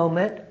in the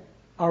moment,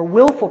 our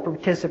willful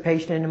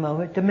participation in the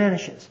moment,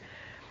 diminishes.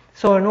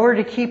 So in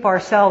order to keep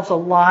ourselves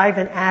alive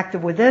and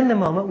active within the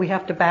moment, we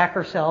have to back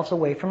ourselves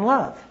away from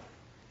love.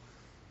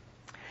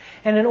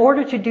 And in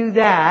order to do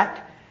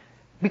that,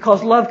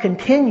 because love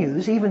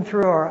continues even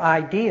through our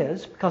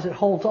ideas, because it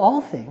holds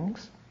all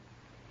things,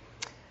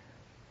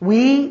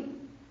 we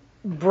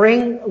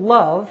bring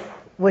love,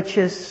 which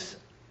is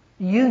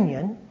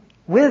union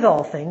with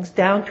all things,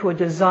 down to a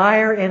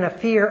desire and a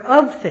fear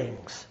of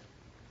things.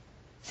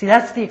 See,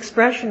 that's the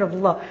expression of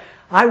love.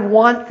 I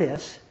want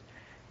this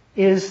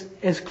is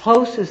as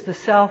close as the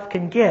self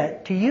can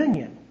get to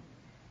union.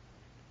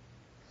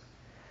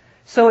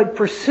 So it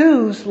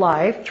pursues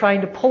life,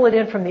 trying to pull it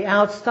in from the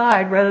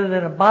outside rather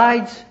than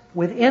abides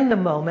within the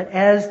moment,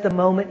 as the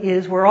moment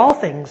is where all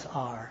things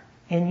are,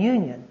 in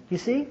union. You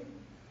see?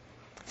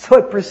 So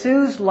it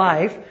pursues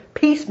life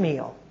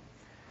piecemeal.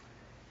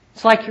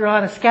 It's like you're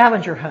on a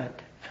scavenger hunt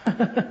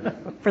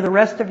for the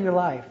rest of your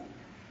life.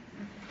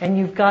 And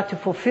you've got to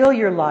fulfill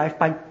your life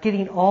by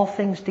getting all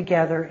things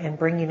together and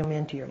bringing them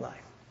into your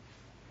life.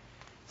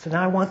 So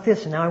now I want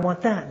this, and now I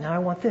want that, and now I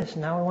want this,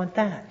 and now I want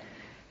that.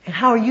 And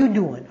how are you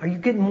doing? Are you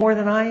getting more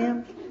than I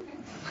am?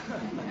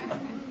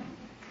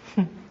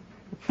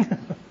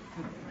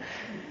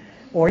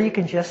 Or you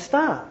can just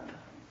stop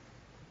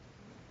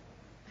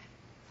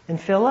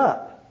and fill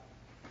up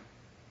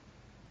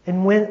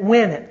and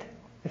win it.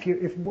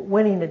 If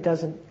winning it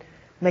doesn't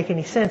make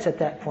any sense at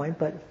that point,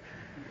 but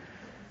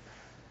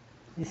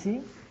you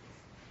see?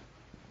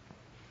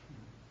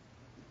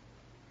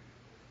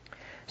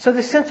 So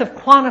the sense of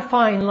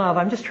quantifying love,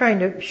 I'm just trying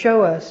to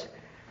show us,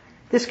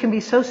 this can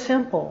be so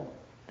simple.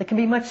 It can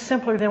be much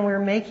simpler than we're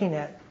making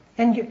it.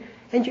 And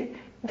it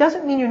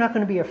doesn't mean you're not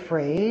going to be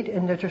afraid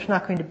and that there's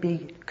not going to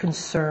be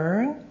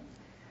concern.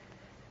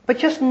 But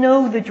just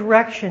know the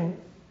direction.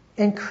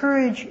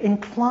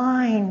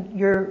 Incline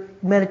your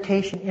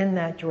meditation in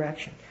that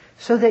direction,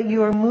 so that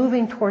you are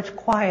moving towards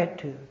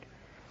quietude.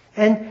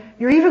 And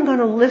you're even going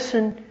to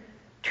listen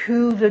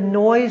to the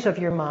noise of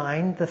your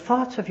mind, the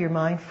thoughts of your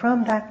mind,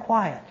 from that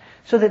quiet,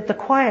 so that the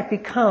quiet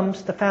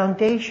becomes the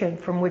foundation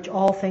from which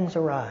all things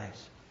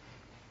arise.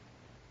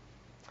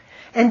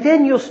 And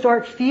then you'll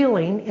start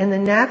feeling, in the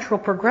natural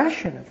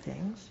progression of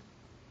things,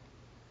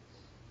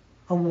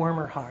 a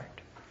warmer heart.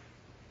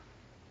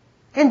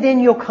 And then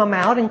you'll come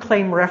out and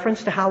claim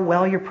reference to how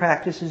well your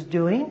practice is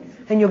doing,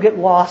 and you'll get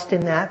lost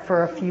in that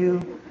for a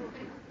few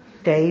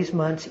days,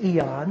 months,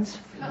 eons.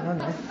 I don't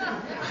know.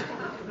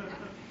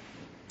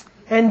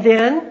 And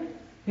then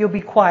you'll be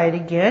quiet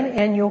again,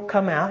 and you'll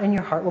come out, and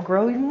your heart will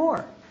grow even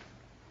more.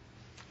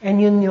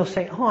 And then you'll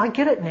say, oh, I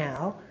get it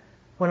now.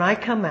 When I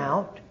come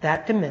out,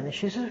 that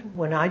diminishes.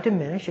 When I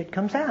diminish, it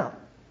comes out.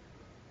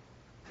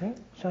 Okay?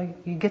 So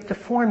you get the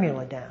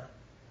formula down.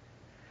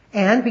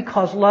 And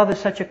because love is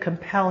such a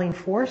compelling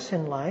force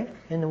in life,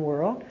 in the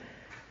world,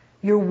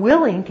 you're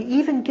willing to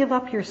even give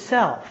up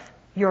yourself,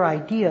 your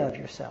idea of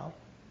yourself.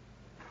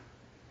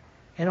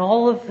 And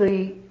all of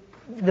the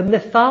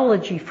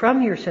mythology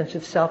from your sense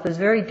of self is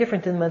very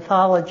different than the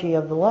mythology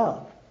of the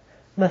love.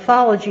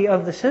 Mythology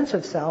of the sense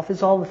of self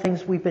is all the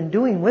things we've been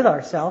doing with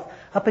ourselves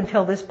up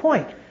until this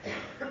point.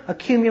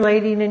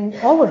 Accumulating in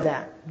all of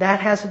that.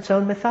 That has its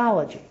own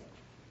mythology.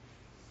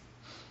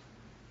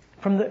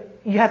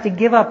 You have to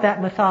give up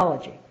that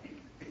mythology.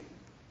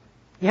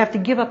 You have to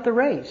give up the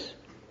race.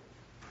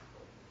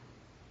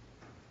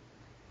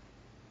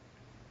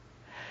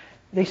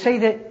 They say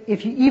that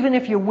even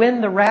if you win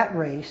the rat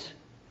race,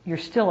 you're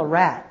still a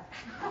rat.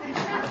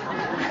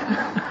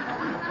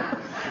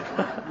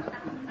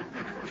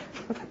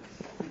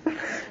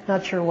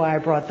 Not sure why I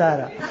brought that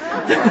up.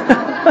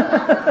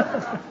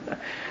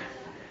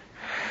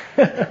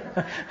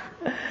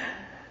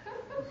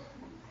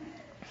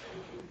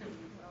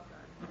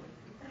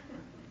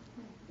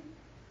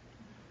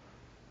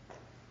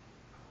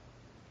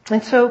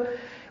 And so,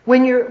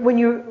 when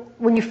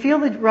you feel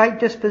the right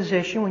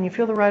disposition, when you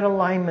feel the right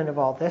alignment of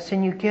all this,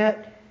 and you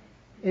get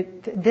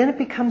it, then it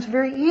becomes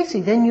very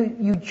easy. Then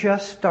you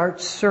just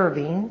start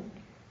serving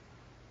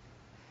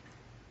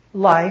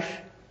life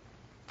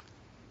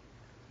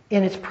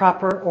in its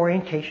proper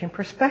orientation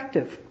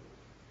perspective.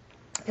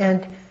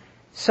 And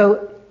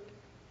so,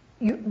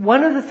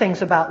 one of the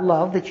things about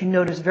love that you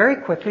notice very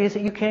quickly is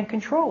that you can't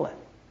control it.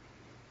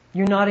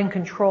 You're not in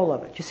control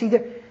of it. You see,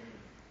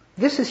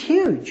 this is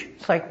huge.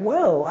 It's like,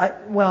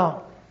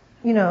 whoa,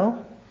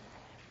 in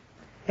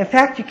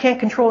fact, you can't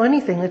control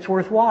anything that's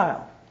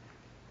worthwhile.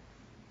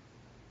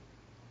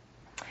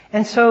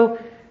 And so,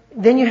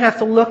 then you have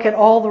to look at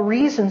all the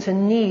reasons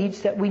and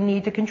needs that we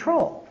need to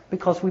control.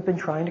 Because we've been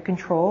trying to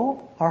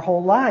control our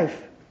whole life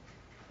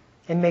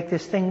and make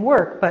this thing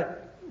work.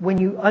 But when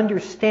you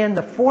understand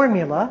the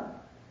formula,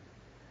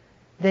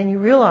 then you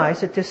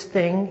realize that this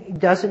thing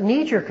doesn't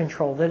need your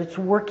control, that it's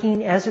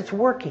working as it's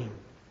working.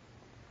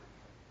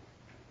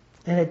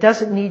 And it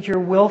doesn't need your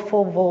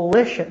willful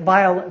violation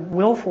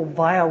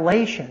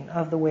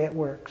of the way it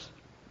works.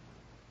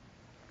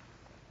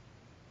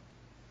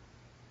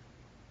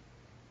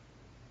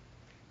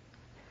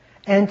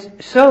 And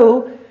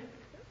so,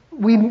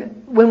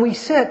 when we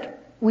sit,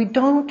 we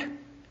don't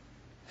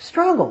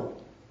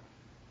struggle.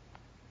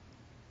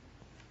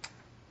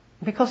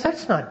 Because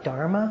that's not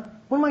Dharma.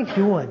 What am I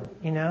doing,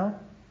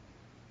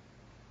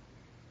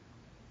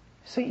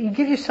 So you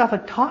give yourself a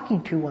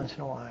talking to once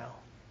in a while.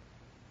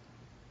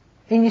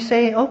 And you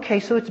say, okay,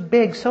 so it's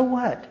big, so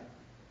what?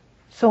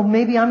 So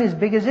maybe I'm as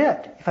big as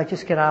it. If I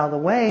just get out of the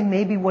way,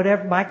 maybe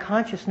whatever my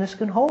consciousness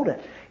can hold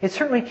it. It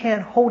certainly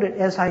can't hold it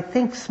as I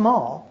think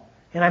small,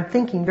 and I'm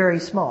thinking very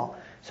small.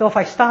 So if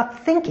I stop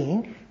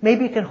thinking,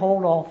 maybe it can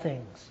hold all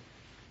things.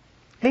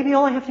 Maybe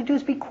all I have to do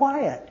is be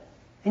quiet.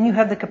 And you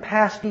have the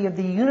capacity of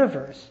the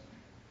universe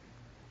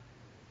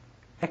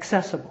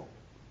accessible.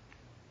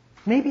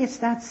 Maybe it's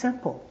that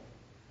simple.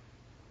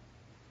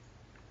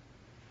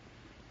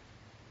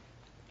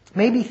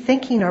 Maybe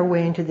thinking our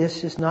way into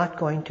this is not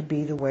going to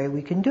be the way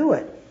we can do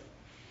it.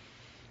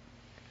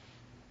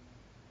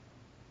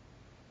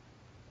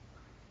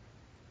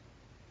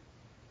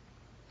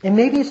 And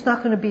maybe it's not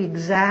going to be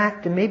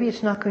exact, and maybe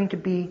it's not going to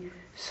be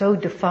so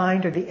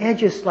defined, or the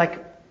edges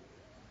like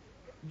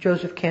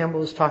Joseph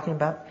Campbell is talking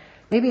about.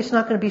 Maybe it's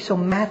not going to be so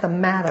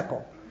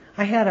mathematical.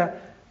 I had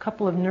a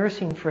couple of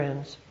nursing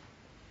friends.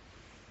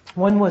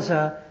 One was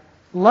a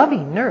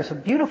loving nurse, a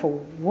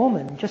beautiful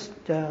woman, just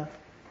a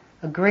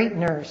great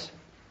nurse.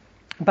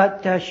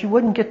 But she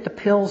wouldn't get the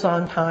pills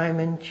on time,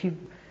 and she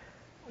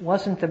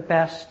wasn't the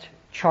best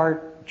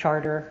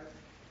charter.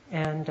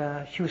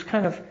 And she was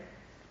kind of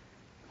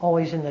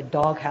always in the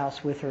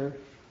doghouse with her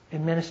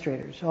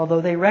administrators,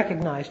 although they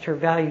recognized her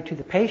value to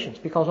the patients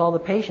because all the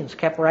patients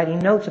kept writing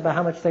notes about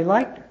how much they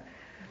liked her.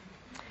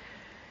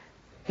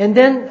 And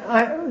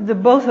then the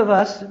both of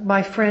us,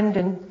 my friend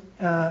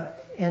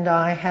and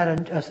I, had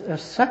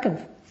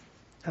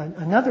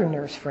another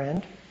nurse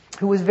friend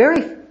who was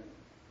very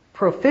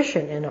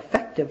proficient and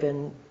effective.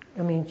 And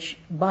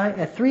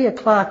at 3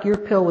 o'clock, your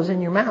pill was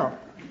in your mouth.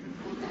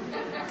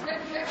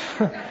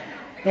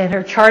 And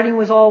her charting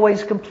was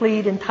always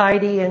complete and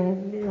tidy,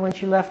 and when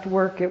she left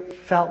work, it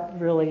felt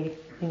really,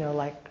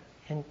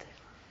 and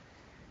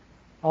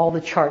all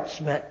the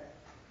charts met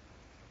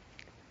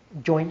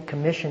Joint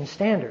Commission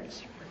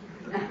standards.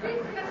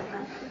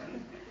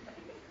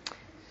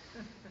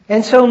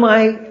 And so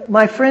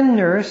my friend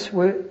nurse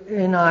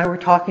and I were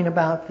talking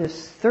about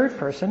this third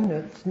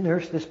person,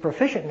 this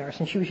proficient nurse,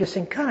 and she was just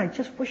saying, God, I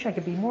just wish I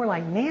could be more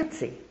like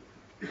Nancy.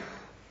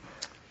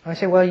 I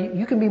said, well,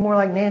 you can be more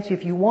like Nancy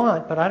if you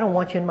want, but I don't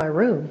want you in my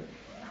room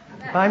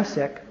if I'm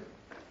sick.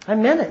 I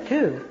meant it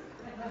too.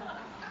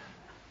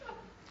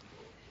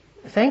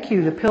 Thank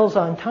you, the pill's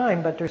on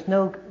time, but there's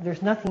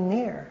nothing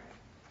there.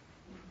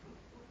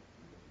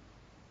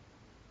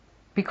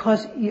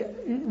 Because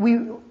we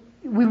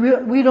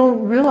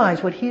don't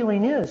realize what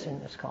healing is in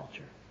this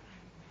culture.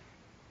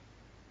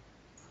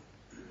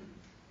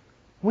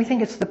 We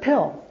think it's the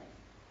pill.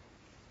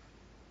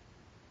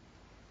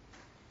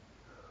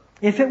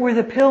 If it were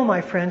the pill,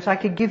 my friends, I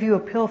could give you a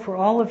pill for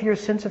all of your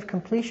sense of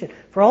completion,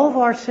 for all of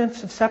our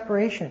sense of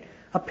separation.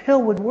 A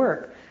pill would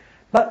work.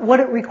 But what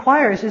it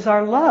requires is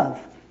our love.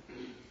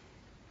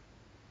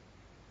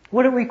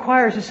 What it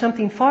requires is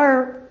something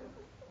far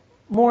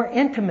more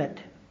intimate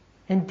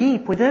and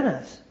deep within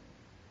us.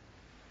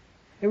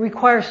 It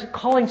requires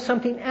calling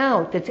something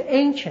out that's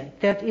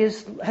ancient, that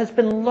has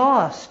been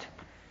lost,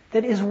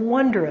 that is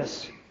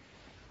wondrous,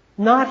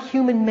 not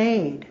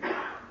human-made.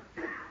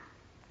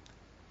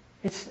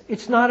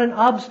 It's not an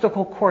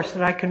obstacle course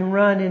that I can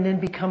run and then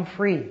become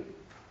free.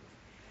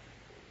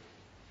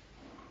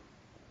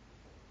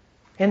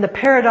 And the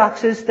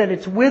paradox is that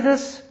it's with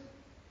us,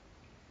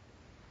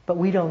 but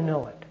we don't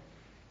know it.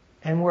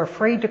 And we're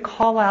afraid to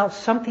call out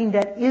something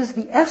that is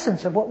the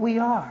essence of what we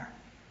are.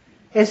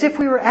 As if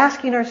we were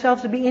asking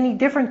ourselves to be any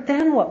different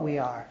than what we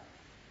are.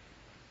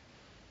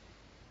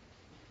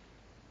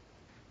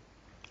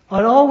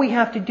 And all we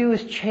have to do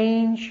is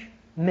change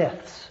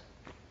myths.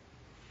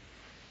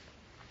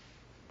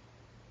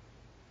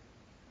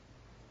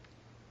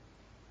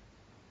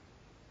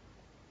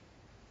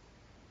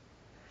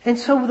 And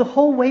so the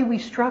whole way we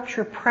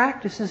structure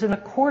practice is in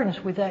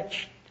accordance with that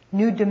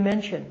new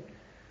dimension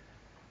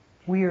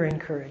we are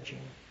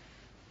encouraging.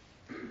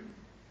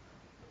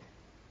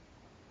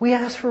 We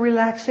ask for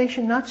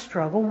relaxation, not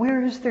struggle.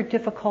 Where is there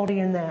difficulty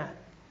in that?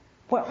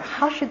 Well,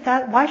 why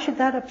should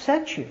that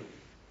upset you?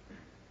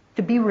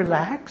 To be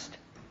relaxed?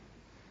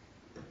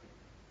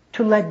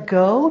 To let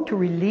go? To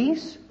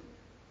release?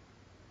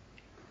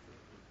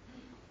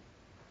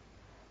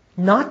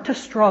 Not to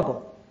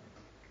struggle.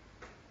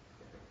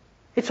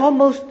 It's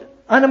almost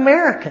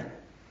un-American.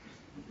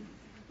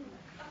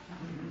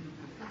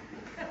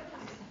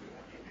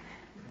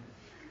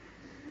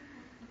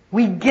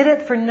 We get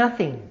it for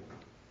nothing.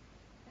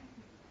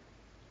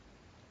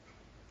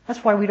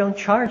 That's why we don't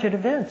charge at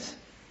events.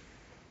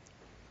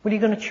 What are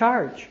you going to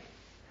charge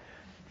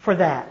for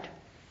that?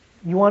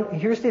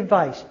 Here's the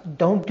advice.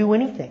 Don't do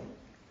anything.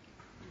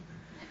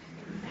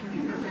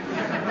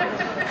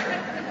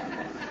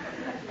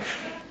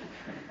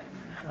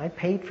 I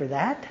paid for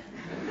that.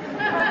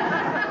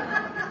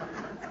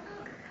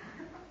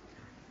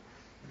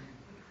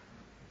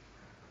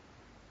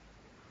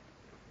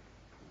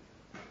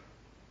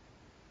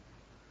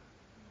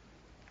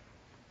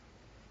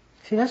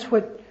 See, that's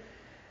what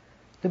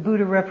the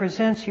Buddha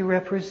represents. He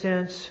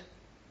represents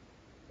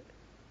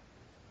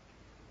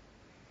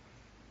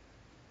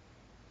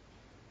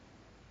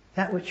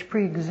that which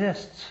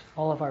pre-exists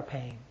all of our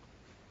pain,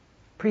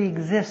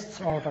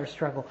 pre-exists all of our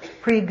struggle,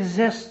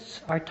 pre-exists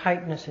our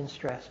tightness and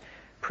stress,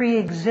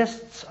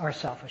 pre-exists our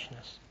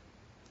selfishness.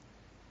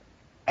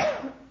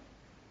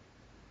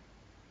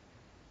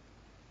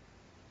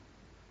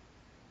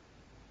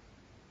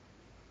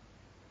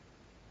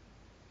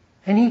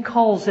 And he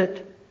calls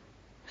it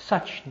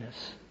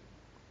suchness,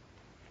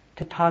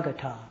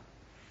 Tathagata.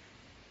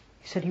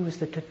 He said he was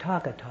the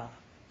Tathagata,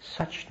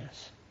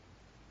 suchness.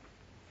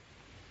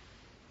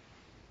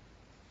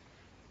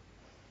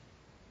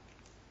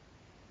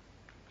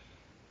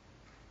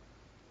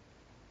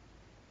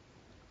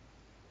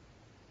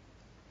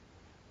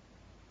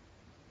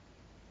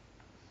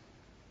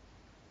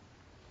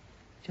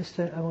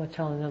 I want to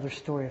tell another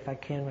story if I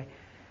can.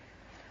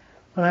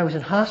 When I was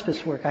in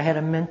hospice work, I had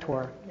a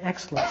mentor,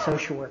 excellent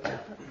social worker.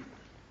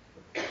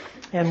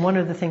 And one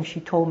of the things she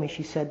told me,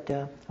 she said,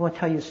 I want to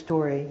tell you a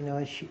story,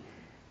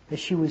 as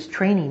she was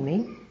training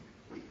me.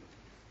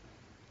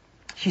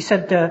 She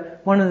said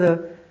one of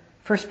the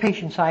first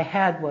patients I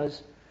had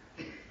was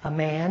a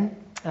man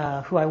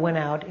who I went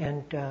out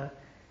and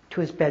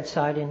to his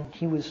bedside, and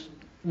he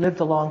lived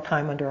a long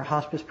time under a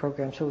hospice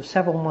program, so it was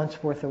several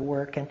months worth of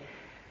work. And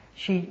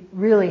she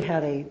really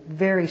had a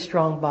very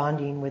strong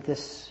bonding with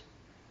this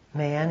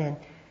man, and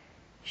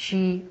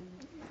she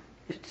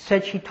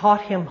said she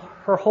taught him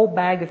her whole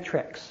bag of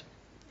tricks,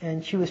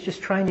 and she was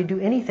just trying to do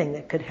anything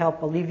that could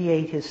help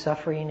alleviate his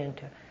suffering.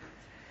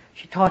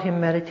 She taught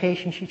him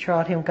meditation, she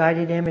taught him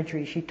guided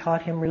imagery, she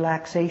taught him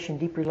relaxation,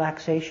 deep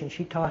relaxation,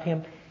 she taught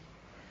him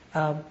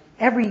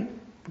every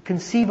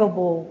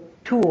conceivable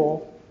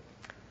tool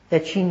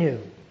that she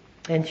knew.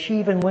 And she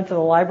even went to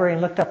the library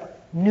and looked up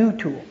new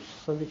tools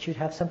so that you'd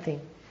have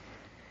something.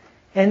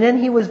 And then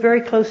he was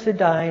very close to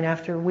dying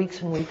after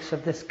weeks and weeks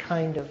of this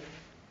kind of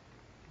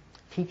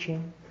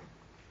teaching.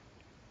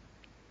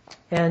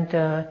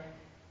 And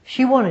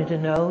she wanted to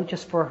know,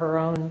 just for her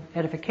own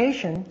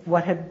edification,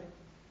 what had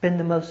been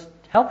the most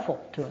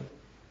helpful to him.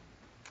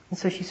 And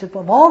so she said,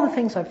 well, of all the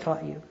things I've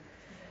taught you,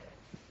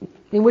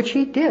 in which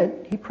he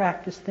did, he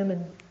practiced them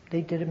and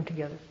they did them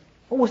together.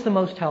 What was the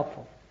most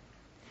helpful?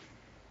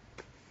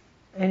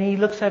 And he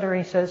looks at her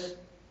and he says,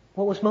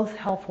 what was most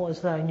helpful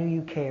is that I knew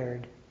you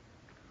cared.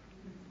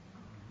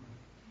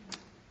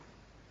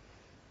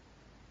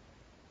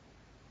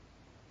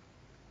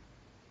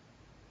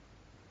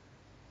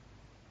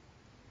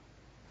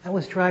 That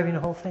was driving the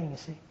whole thing, you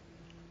see.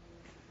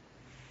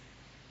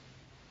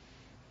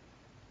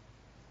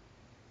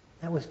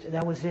 That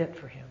was it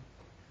for him.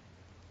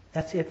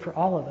 That's it for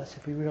all of us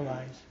if we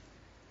realize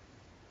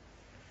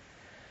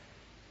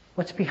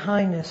what's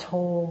behind this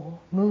whole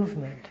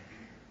movement.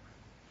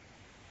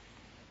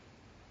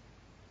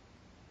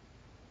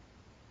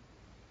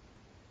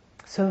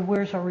 So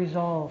where's our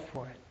resolve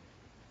for it?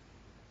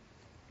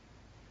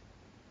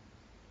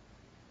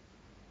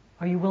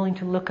 Are you willing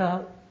to look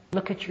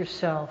at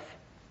yourself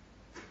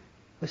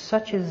with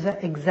such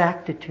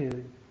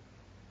exactitude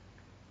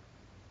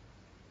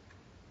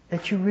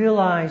that you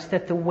realize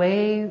that the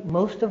way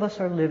most of us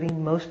are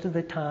living most of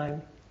the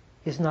time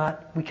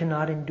we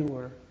cannot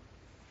endure?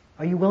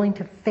 Are you willing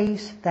to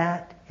face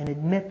that and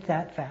admit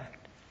that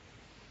fact?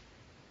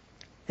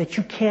 That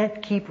you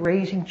can't keep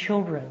raising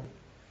children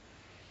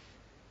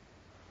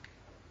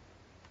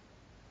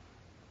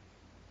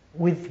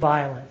with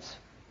violence.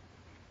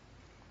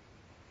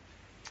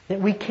 That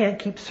we can't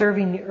keep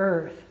serving the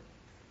earth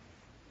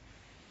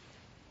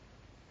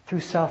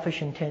through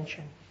selfish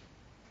intention.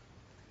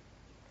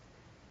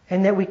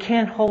 And that we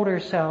can't hold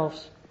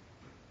ourselves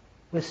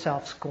with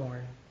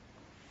self-scorn.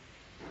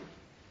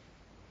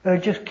 Or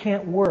it just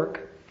can't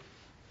work.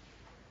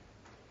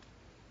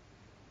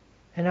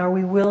 And are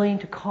we willing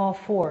to call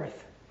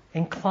forth,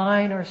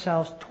 incline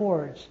ourselves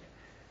towards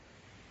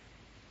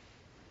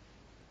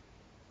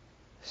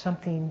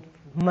something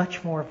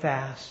much more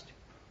vast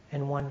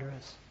and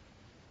wondrous?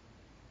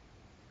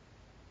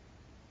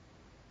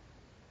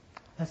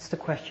 That's the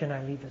question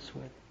I leave us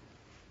with.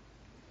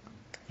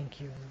 Thank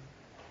you.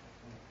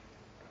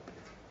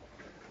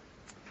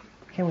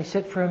 Can we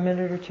sit for a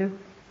minute or two?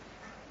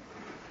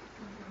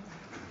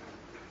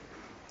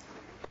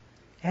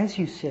 As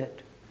you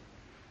sit,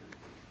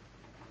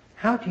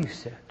 how do you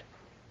sit?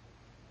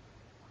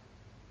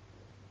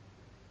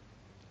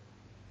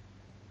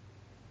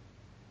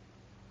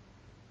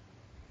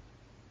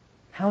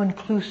 How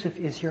inclusive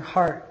is your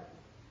heart?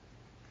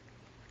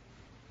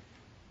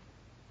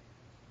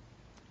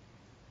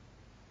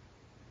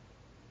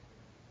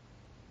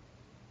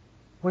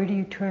 Where do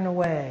you turn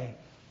away?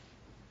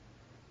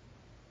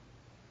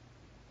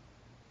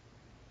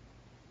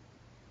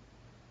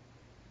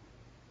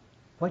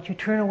 What you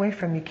turn away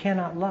from, you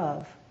cannot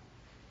love.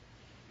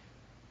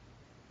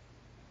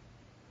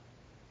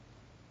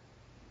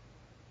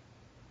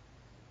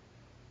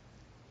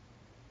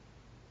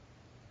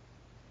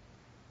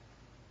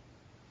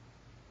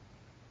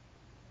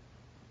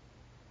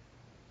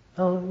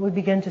 Oh, we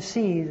begin to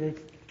see the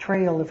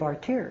trail of our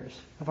tears,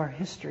 of our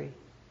history.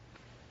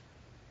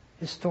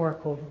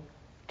 Historical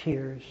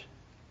tears.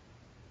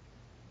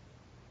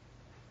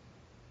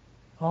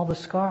 All the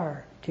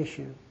scar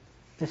tissue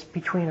that's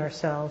between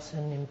ourselves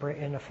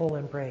and a full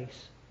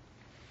embrace.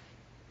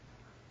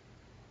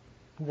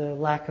 The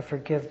lack of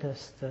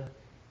forgiveness, the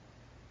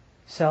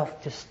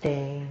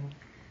self-disdain.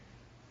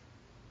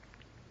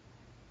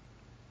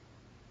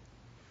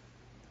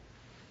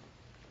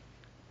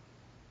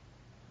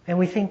 And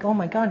we think, oh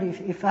my God,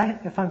 if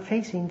I'm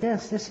facing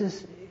this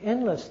is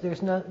endless.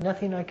 There's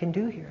nothing I can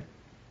do here.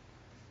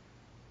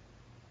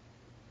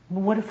 But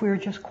what if we were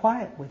just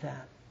quiet with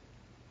that?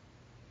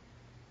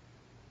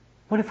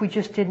 What if we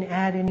just didn't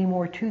add any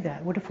more to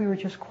that? What if we were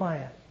just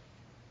quiet?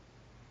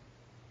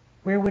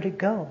 Where would it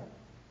go?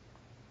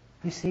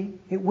 You see,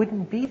 it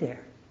wouldn't be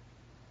there.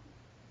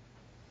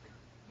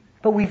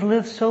 But we've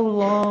lived so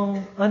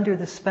long under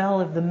the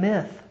spell of the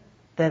myth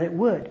that it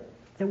would,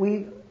 that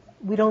we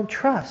don't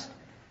trust.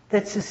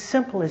 That's as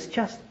simple as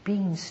just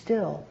being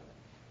still.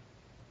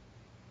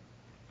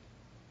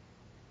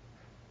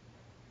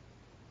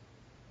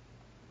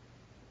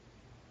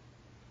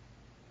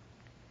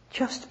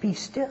 Just be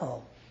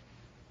still.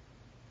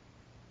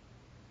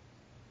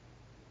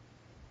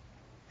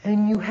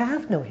 And you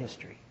have no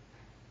history.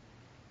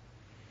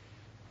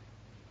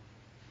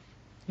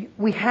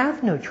 We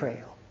have no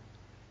trail.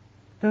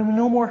 There are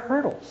no more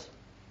hurdles.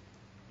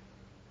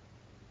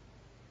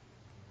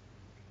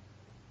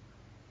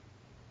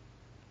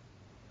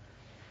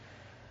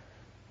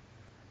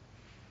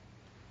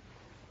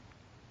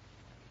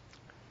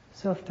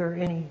 So if there are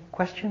any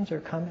questions or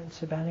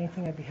comments about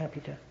anything, I'd be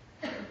happy to.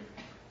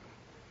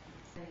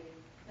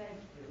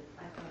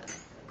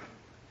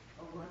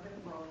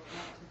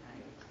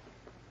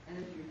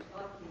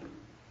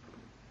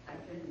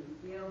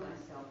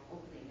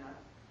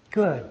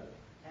 Good.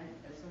 And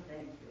so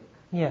thank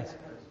you. Yes.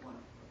 That was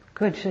wonderful.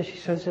 Good. So she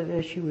says that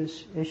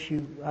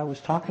I was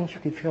talking, she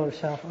could feel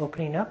herself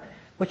opening up,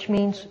 which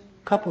means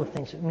a couple of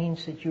things. It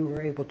means that you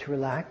were able to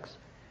relax,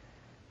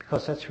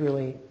 because that's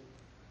really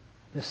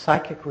the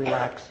psychic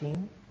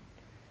relaxing,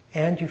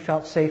 and you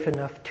felt safe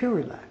enough to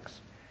relax.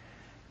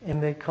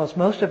 And because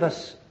most of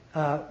us,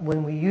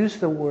 when we use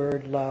the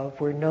word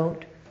love, we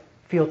don't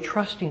feel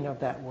trusting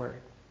of that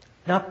word.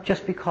 Not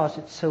just because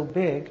it's so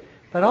big,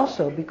 but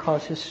also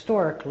because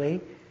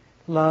historically,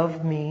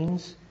 love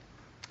means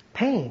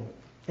pain.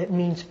 It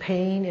means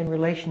pain in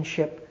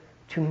relationship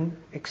to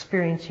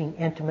experiencing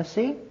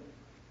intimacy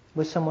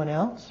with someone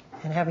else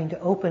and having to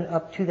open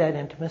up to that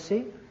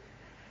intimacy.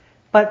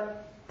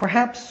 But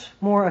perhaps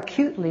more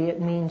acutely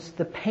it means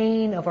the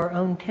pain of our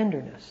own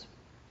tenderness.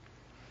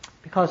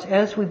 Because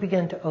as we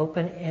begin to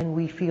open and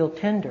we feel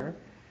tender,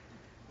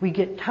 we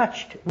get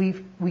touched,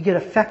 we get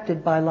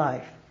affected by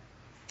life.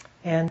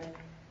 And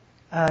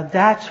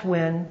that's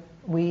when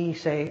we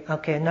say,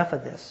 okay, enough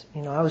of this.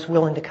 I was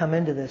willing to come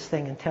into this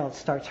thing until it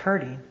starts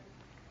hurting.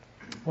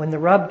 When the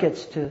rub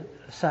gets to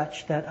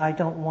such that I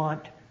don't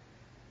want,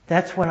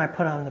 that's when I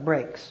put on the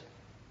brakes.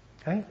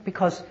 Right?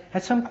 Because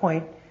at some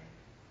point,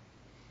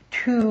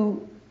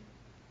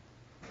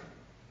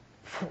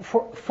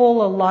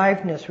 full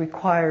aliveness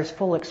requires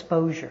full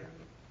exposure.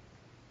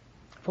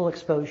 Full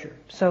exposure.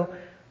 So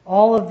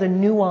all of the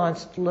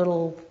nuanced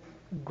little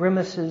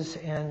grimaces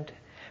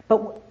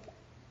but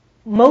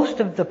most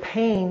of the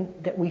pain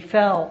that we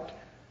felt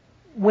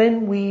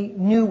when we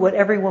knew what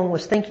everyone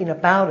was thinking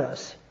about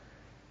us,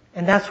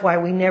 and that's why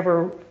we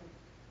never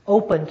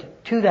opened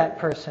to that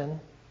person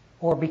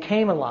or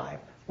became alive,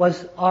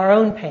 was our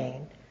own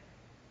pain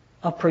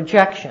of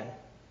projection,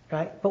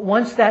 right? But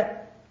once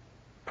that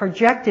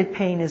projected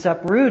pain is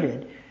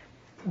uprooted,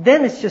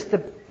 then it's just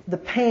the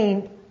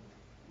pain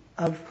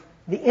of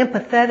the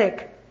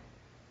empathetic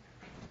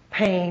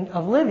pain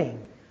of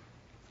living.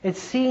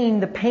 It's seeing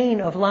the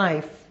pain of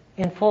life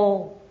in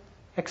full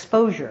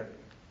exposure.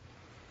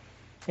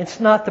 It's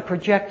not the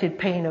projected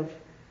pain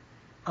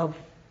of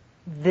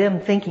them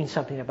thinking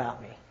something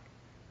about me,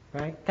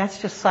 right?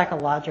 That's just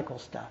psychological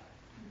stuff.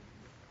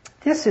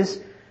 This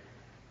is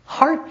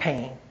heart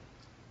pain,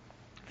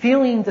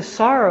 feeling the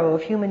sorrow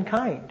of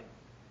humankind.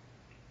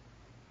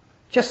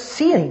 Just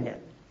seeing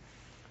it,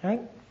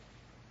 right?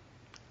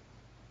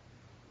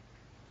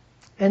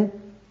 And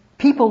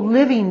people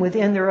living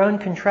within their own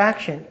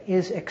contraction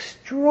is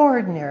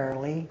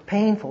extraordinarily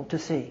painful to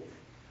see.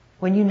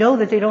 When you know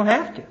that they don't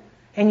have to.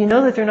 And you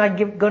know that they're not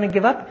going to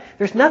give up.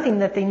 There's nothing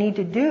that they need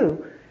to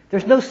do.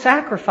 There's no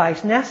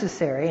sacrifice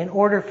necessary in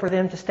order for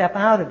them to step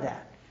out of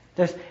that.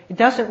 It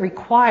doesn't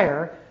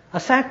require a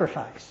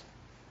sacrifice.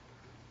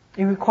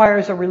 It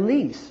requires a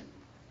release.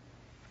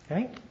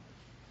 Right?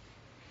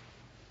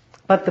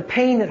 But the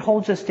pain that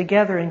holds us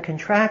together in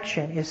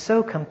contraction is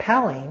so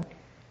compelling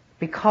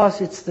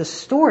because it's the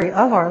story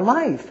of our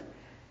life.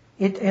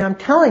 And I'm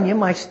telling you,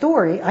 my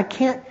story,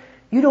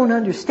 you don't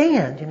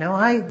understand.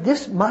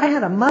 I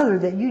had a mother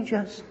that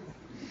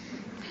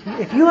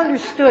if you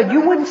understood,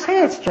 you wouldn't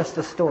say it's just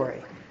a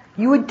story.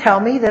 You would tell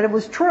me that it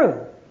was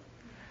true.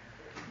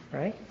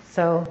 Right?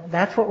 So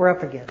that's what we're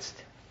up against.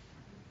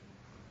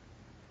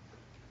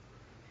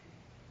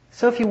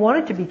 So if you want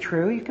it to be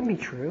true, you can be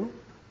true.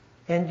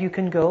 And you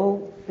can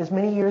go as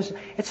many years.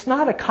 It's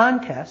not a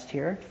contest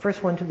here,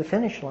 first one to the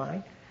finish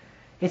line.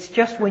 It's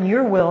just when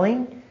you're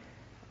willing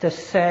to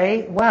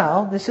say,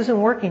 wow, this isn't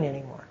working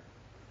anymore.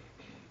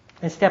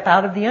 And step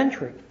out of the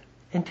untruth.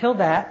 Until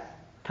that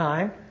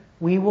time,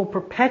 we will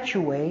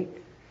perpetuate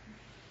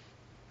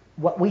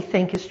what we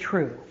think is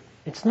true.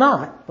 It's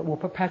not, but we'll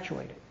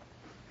perpetuate it.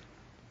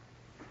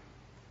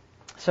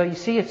 So you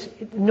see,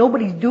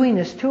 nobody's doing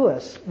this to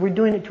us. We're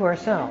doing it to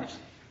ourselves.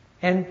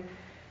 And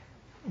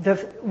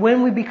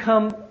when we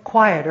become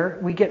quieter,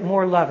 we get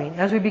more loving.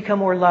 As we become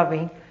more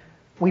loving,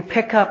 we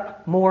pick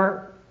up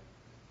more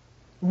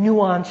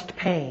nuanced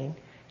pain.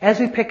 As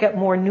we pick up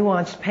more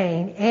nuanced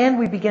pain, and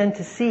we begin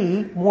to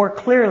see more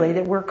clearly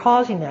that we're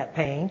causing that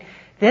pain,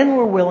 then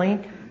we're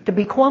willing to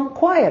become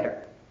quieter.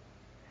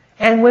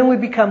 And when we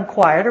become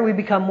quieter, we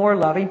become more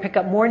loving, pick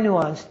up more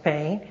nuanced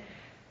pain.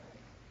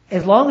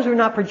 As long as we're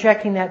not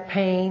projecting that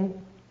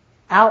pain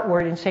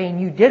outward and saying,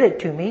 you did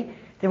it to me,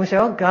 then we say,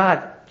 oh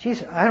God,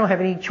 geez, I don't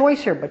have any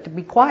choice here but to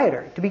be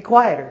quieter, to be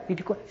quieter.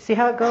 See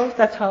how it goes?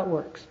 That's how it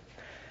works.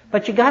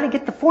 But you got to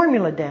get the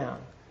formula down.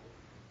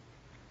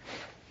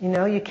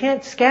 You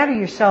can't scatter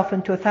yourself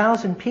into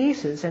 1,000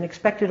 pieces and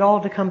expect it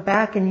all to come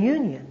back in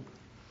union.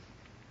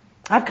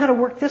 I've got to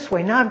work this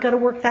way. Now I've got to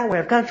work that way.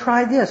 I've got to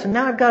try this. And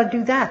now I've got to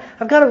do that.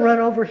 I've got to run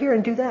over here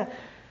and do that.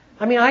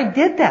 I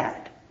did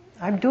that.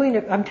 I'm doing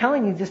it. I'm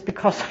telling you this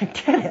because I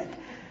did it.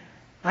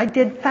 I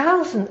did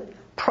thousands.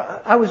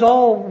 I was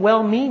all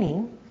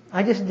well-meaning.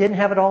 I just didn't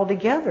have it all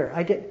together.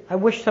 I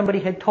wish somebody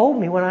had told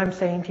me what I'm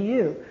saying to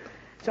you.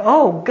 So,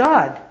 oh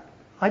God,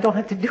 I don't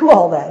have to do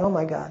all that. Oh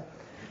my God.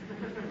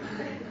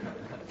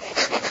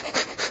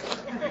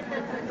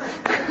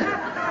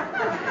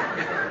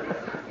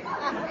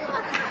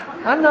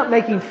 I'm not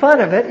making fun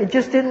of it. It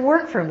just didn't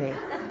work for me.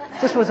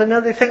 This was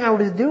another thing I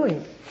was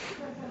doing.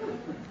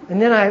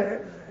 And then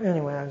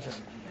anyway, I was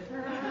just...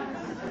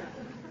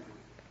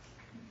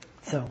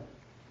 So,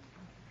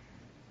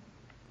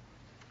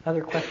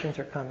 other questions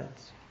or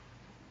comments?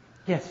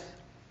 Yes?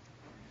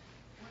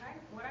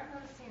 What I'm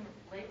noticing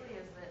lately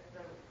is that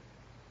the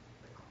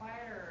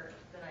quieter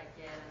that I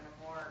get and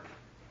the more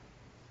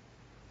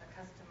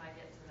accustomed I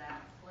get to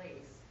that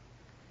place,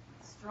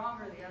 the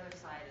stronger the other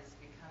side is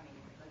becoming.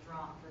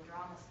 The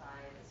drama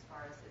side, as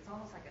far as it's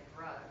almost like a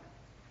drug,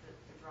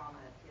 the drama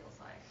it feels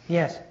like.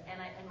 Yes.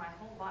 And my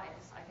whole body,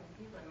 I can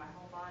feel in my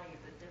whole body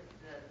the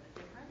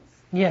difference.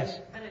 Yes.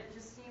 But it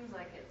just seems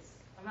like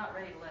I'm not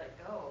ready to let it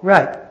go.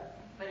 Right.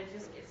 But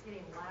it's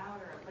getting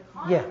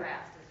Yeah.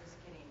 contrast is just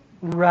getting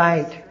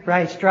Right.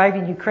 It's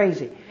driving you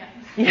crazy.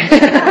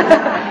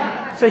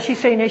 Yeah. So she's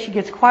saying as she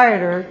gets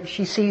quieter,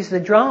 she sees the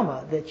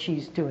drama that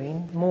she's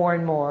doing more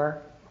and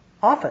more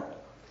often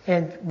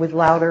and with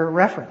louder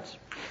reference.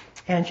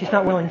 And she's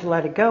not willing to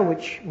let it go,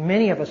 which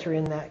many of us are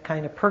in that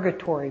kind of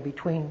purgatory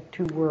between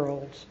two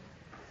worlds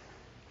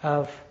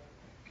of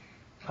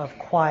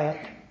quiet,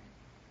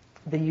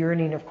 the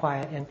yearning of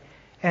quiet.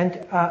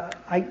 And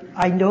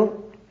I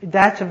know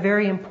that's a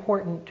very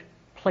important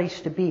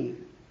place to be.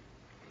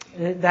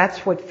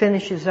 That's what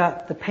finishes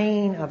up, the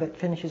pain of it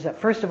finishes up.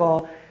 First of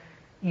all,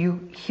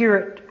 you hear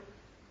it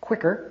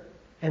quicker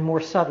and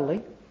more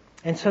subtly.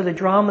 And so the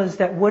dramas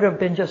that would have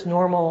been just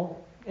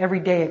normal,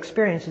 everyday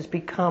experiences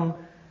become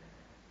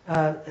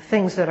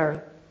things that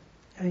are,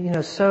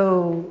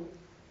 so,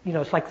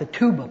 it's like the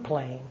tuba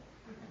playing.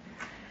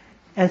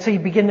 And so you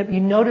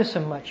notice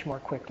them much more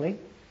quickly.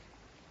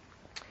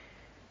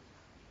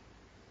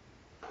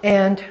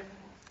 And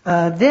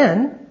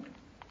then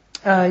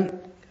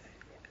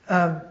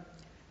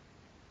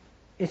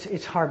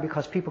it's hard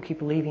because people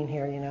keep leaving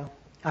here,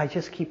 I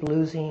just keep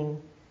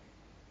losing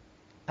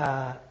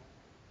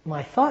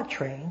my thought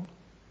train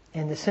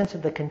and the sense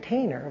of the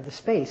container of the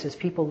space as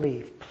people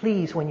leave.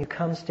 Please, when you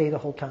come, stay the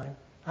whole time.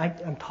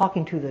 I'm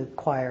talking to the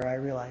choir, I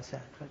realize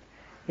that. But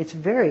it's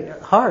very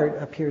hard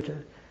up here to...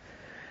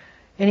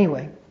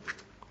 Anyway,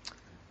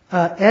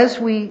 as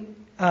we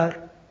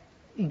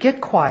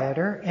get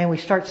quieter and we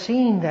start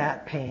seeing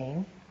that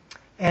pain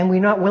and we're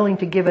not willing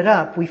to give it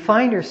up, we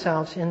find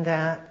ourselves in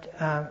that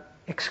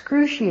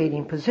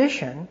excruciating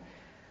position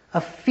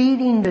of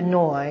feeding the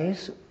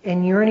noise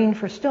and yearning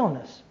for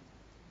stillness.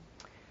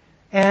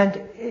 And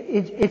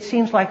it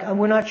seems like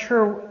we're not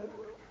sure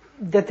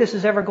that this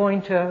is ever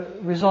going to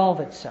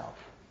resolve itself.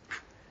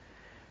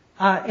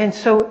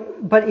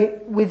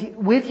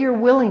 With your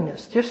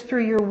willingness, just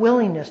through your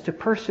willingness to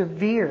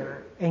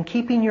persevere and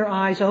keeping your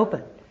eyes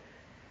open,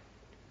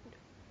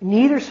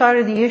 neither side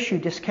of the issue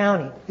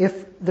discounting.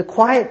 If the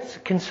quiet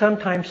can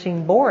sometimes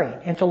seem boring,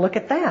 and to look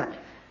at that.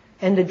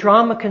 And the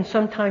drama can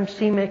sometimes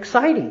seem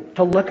exciting,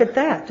 to look at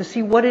that, to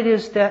see what it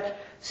is that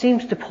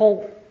seems to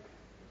pull,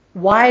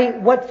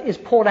 what is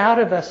pulled out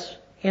of us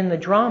in the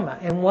drama,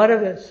 and what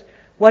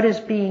is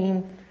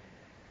being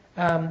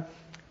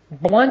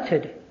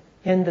blunted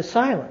in the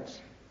silence.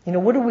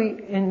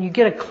 And you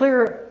get a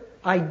clear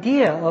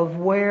idea of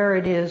where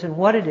it is and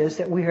what it is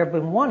that we have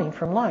been wanting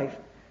from life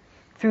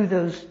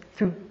through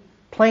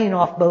playing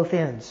off both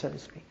ends, so to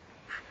speak.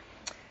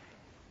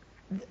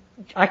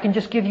 I can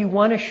just give you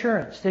one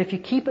assurance that if you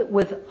keep it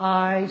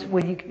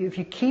if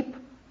you keep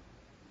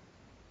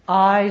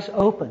eyes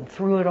open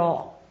through it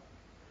all,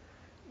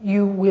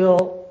 you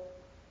will,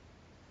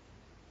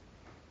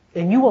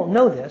 and you won't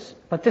know this,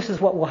 but this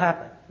is what will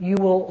happen. You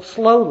will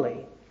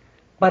slowly,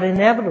 but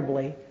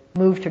inevitably,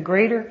 move to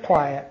greater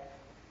quiet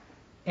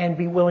and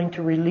be willing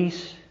to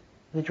release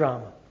the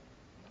drama.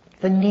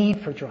 The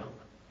need for drama.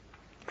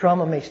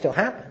 Drama may still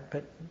happen,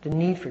 but the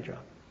need for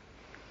drama.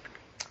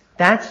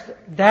 That's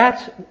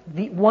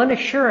the one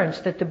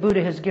assurance that the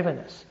Buddha has given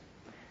us.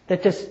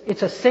 That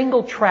it's a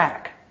single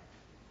track.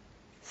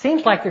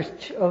 Seems like there's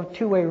a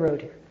two-way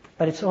road here,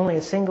 but it's only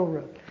a single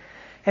road.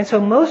 And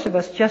so most of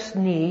us just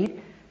need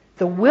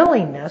the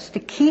willingness to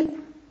keep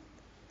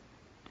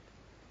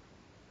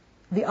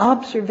the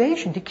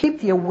observation, to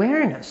keep the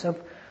awareness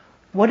of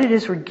what it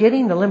is we're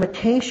getting, the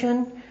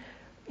limitation.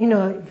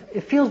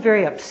 It feels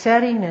very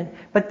upsetting,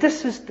 but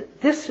this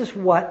is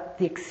what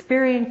the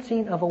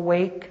experiencing of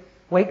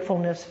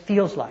wakefulness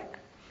feels like.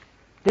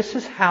 This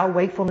is how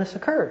wakefulness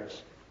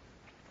occurs.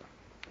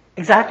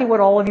 Exactly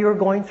what all of you are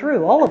going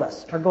through, all of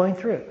us are going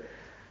through.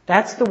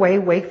 That's the way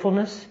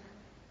wakefulness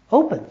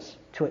opens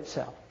to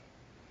itself.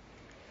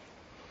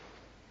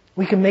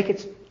 We can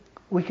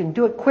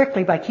do it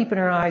quickly by keeping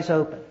our eyes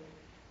open,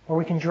 or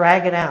we can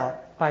drag it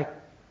out by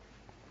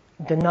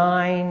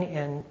denying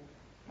and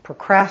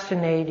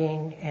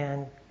procrastinating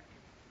and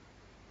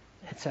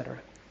etc.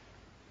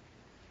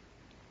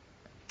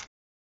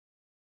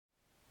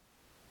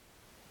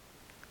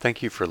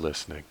 Thank you for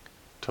listening.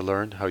 To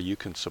learn how you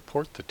can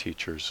support the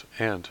teachers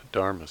and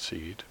Dharma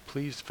Seed,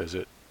 please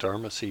visit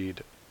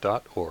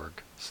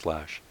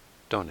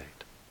dharmaseed.org/donate.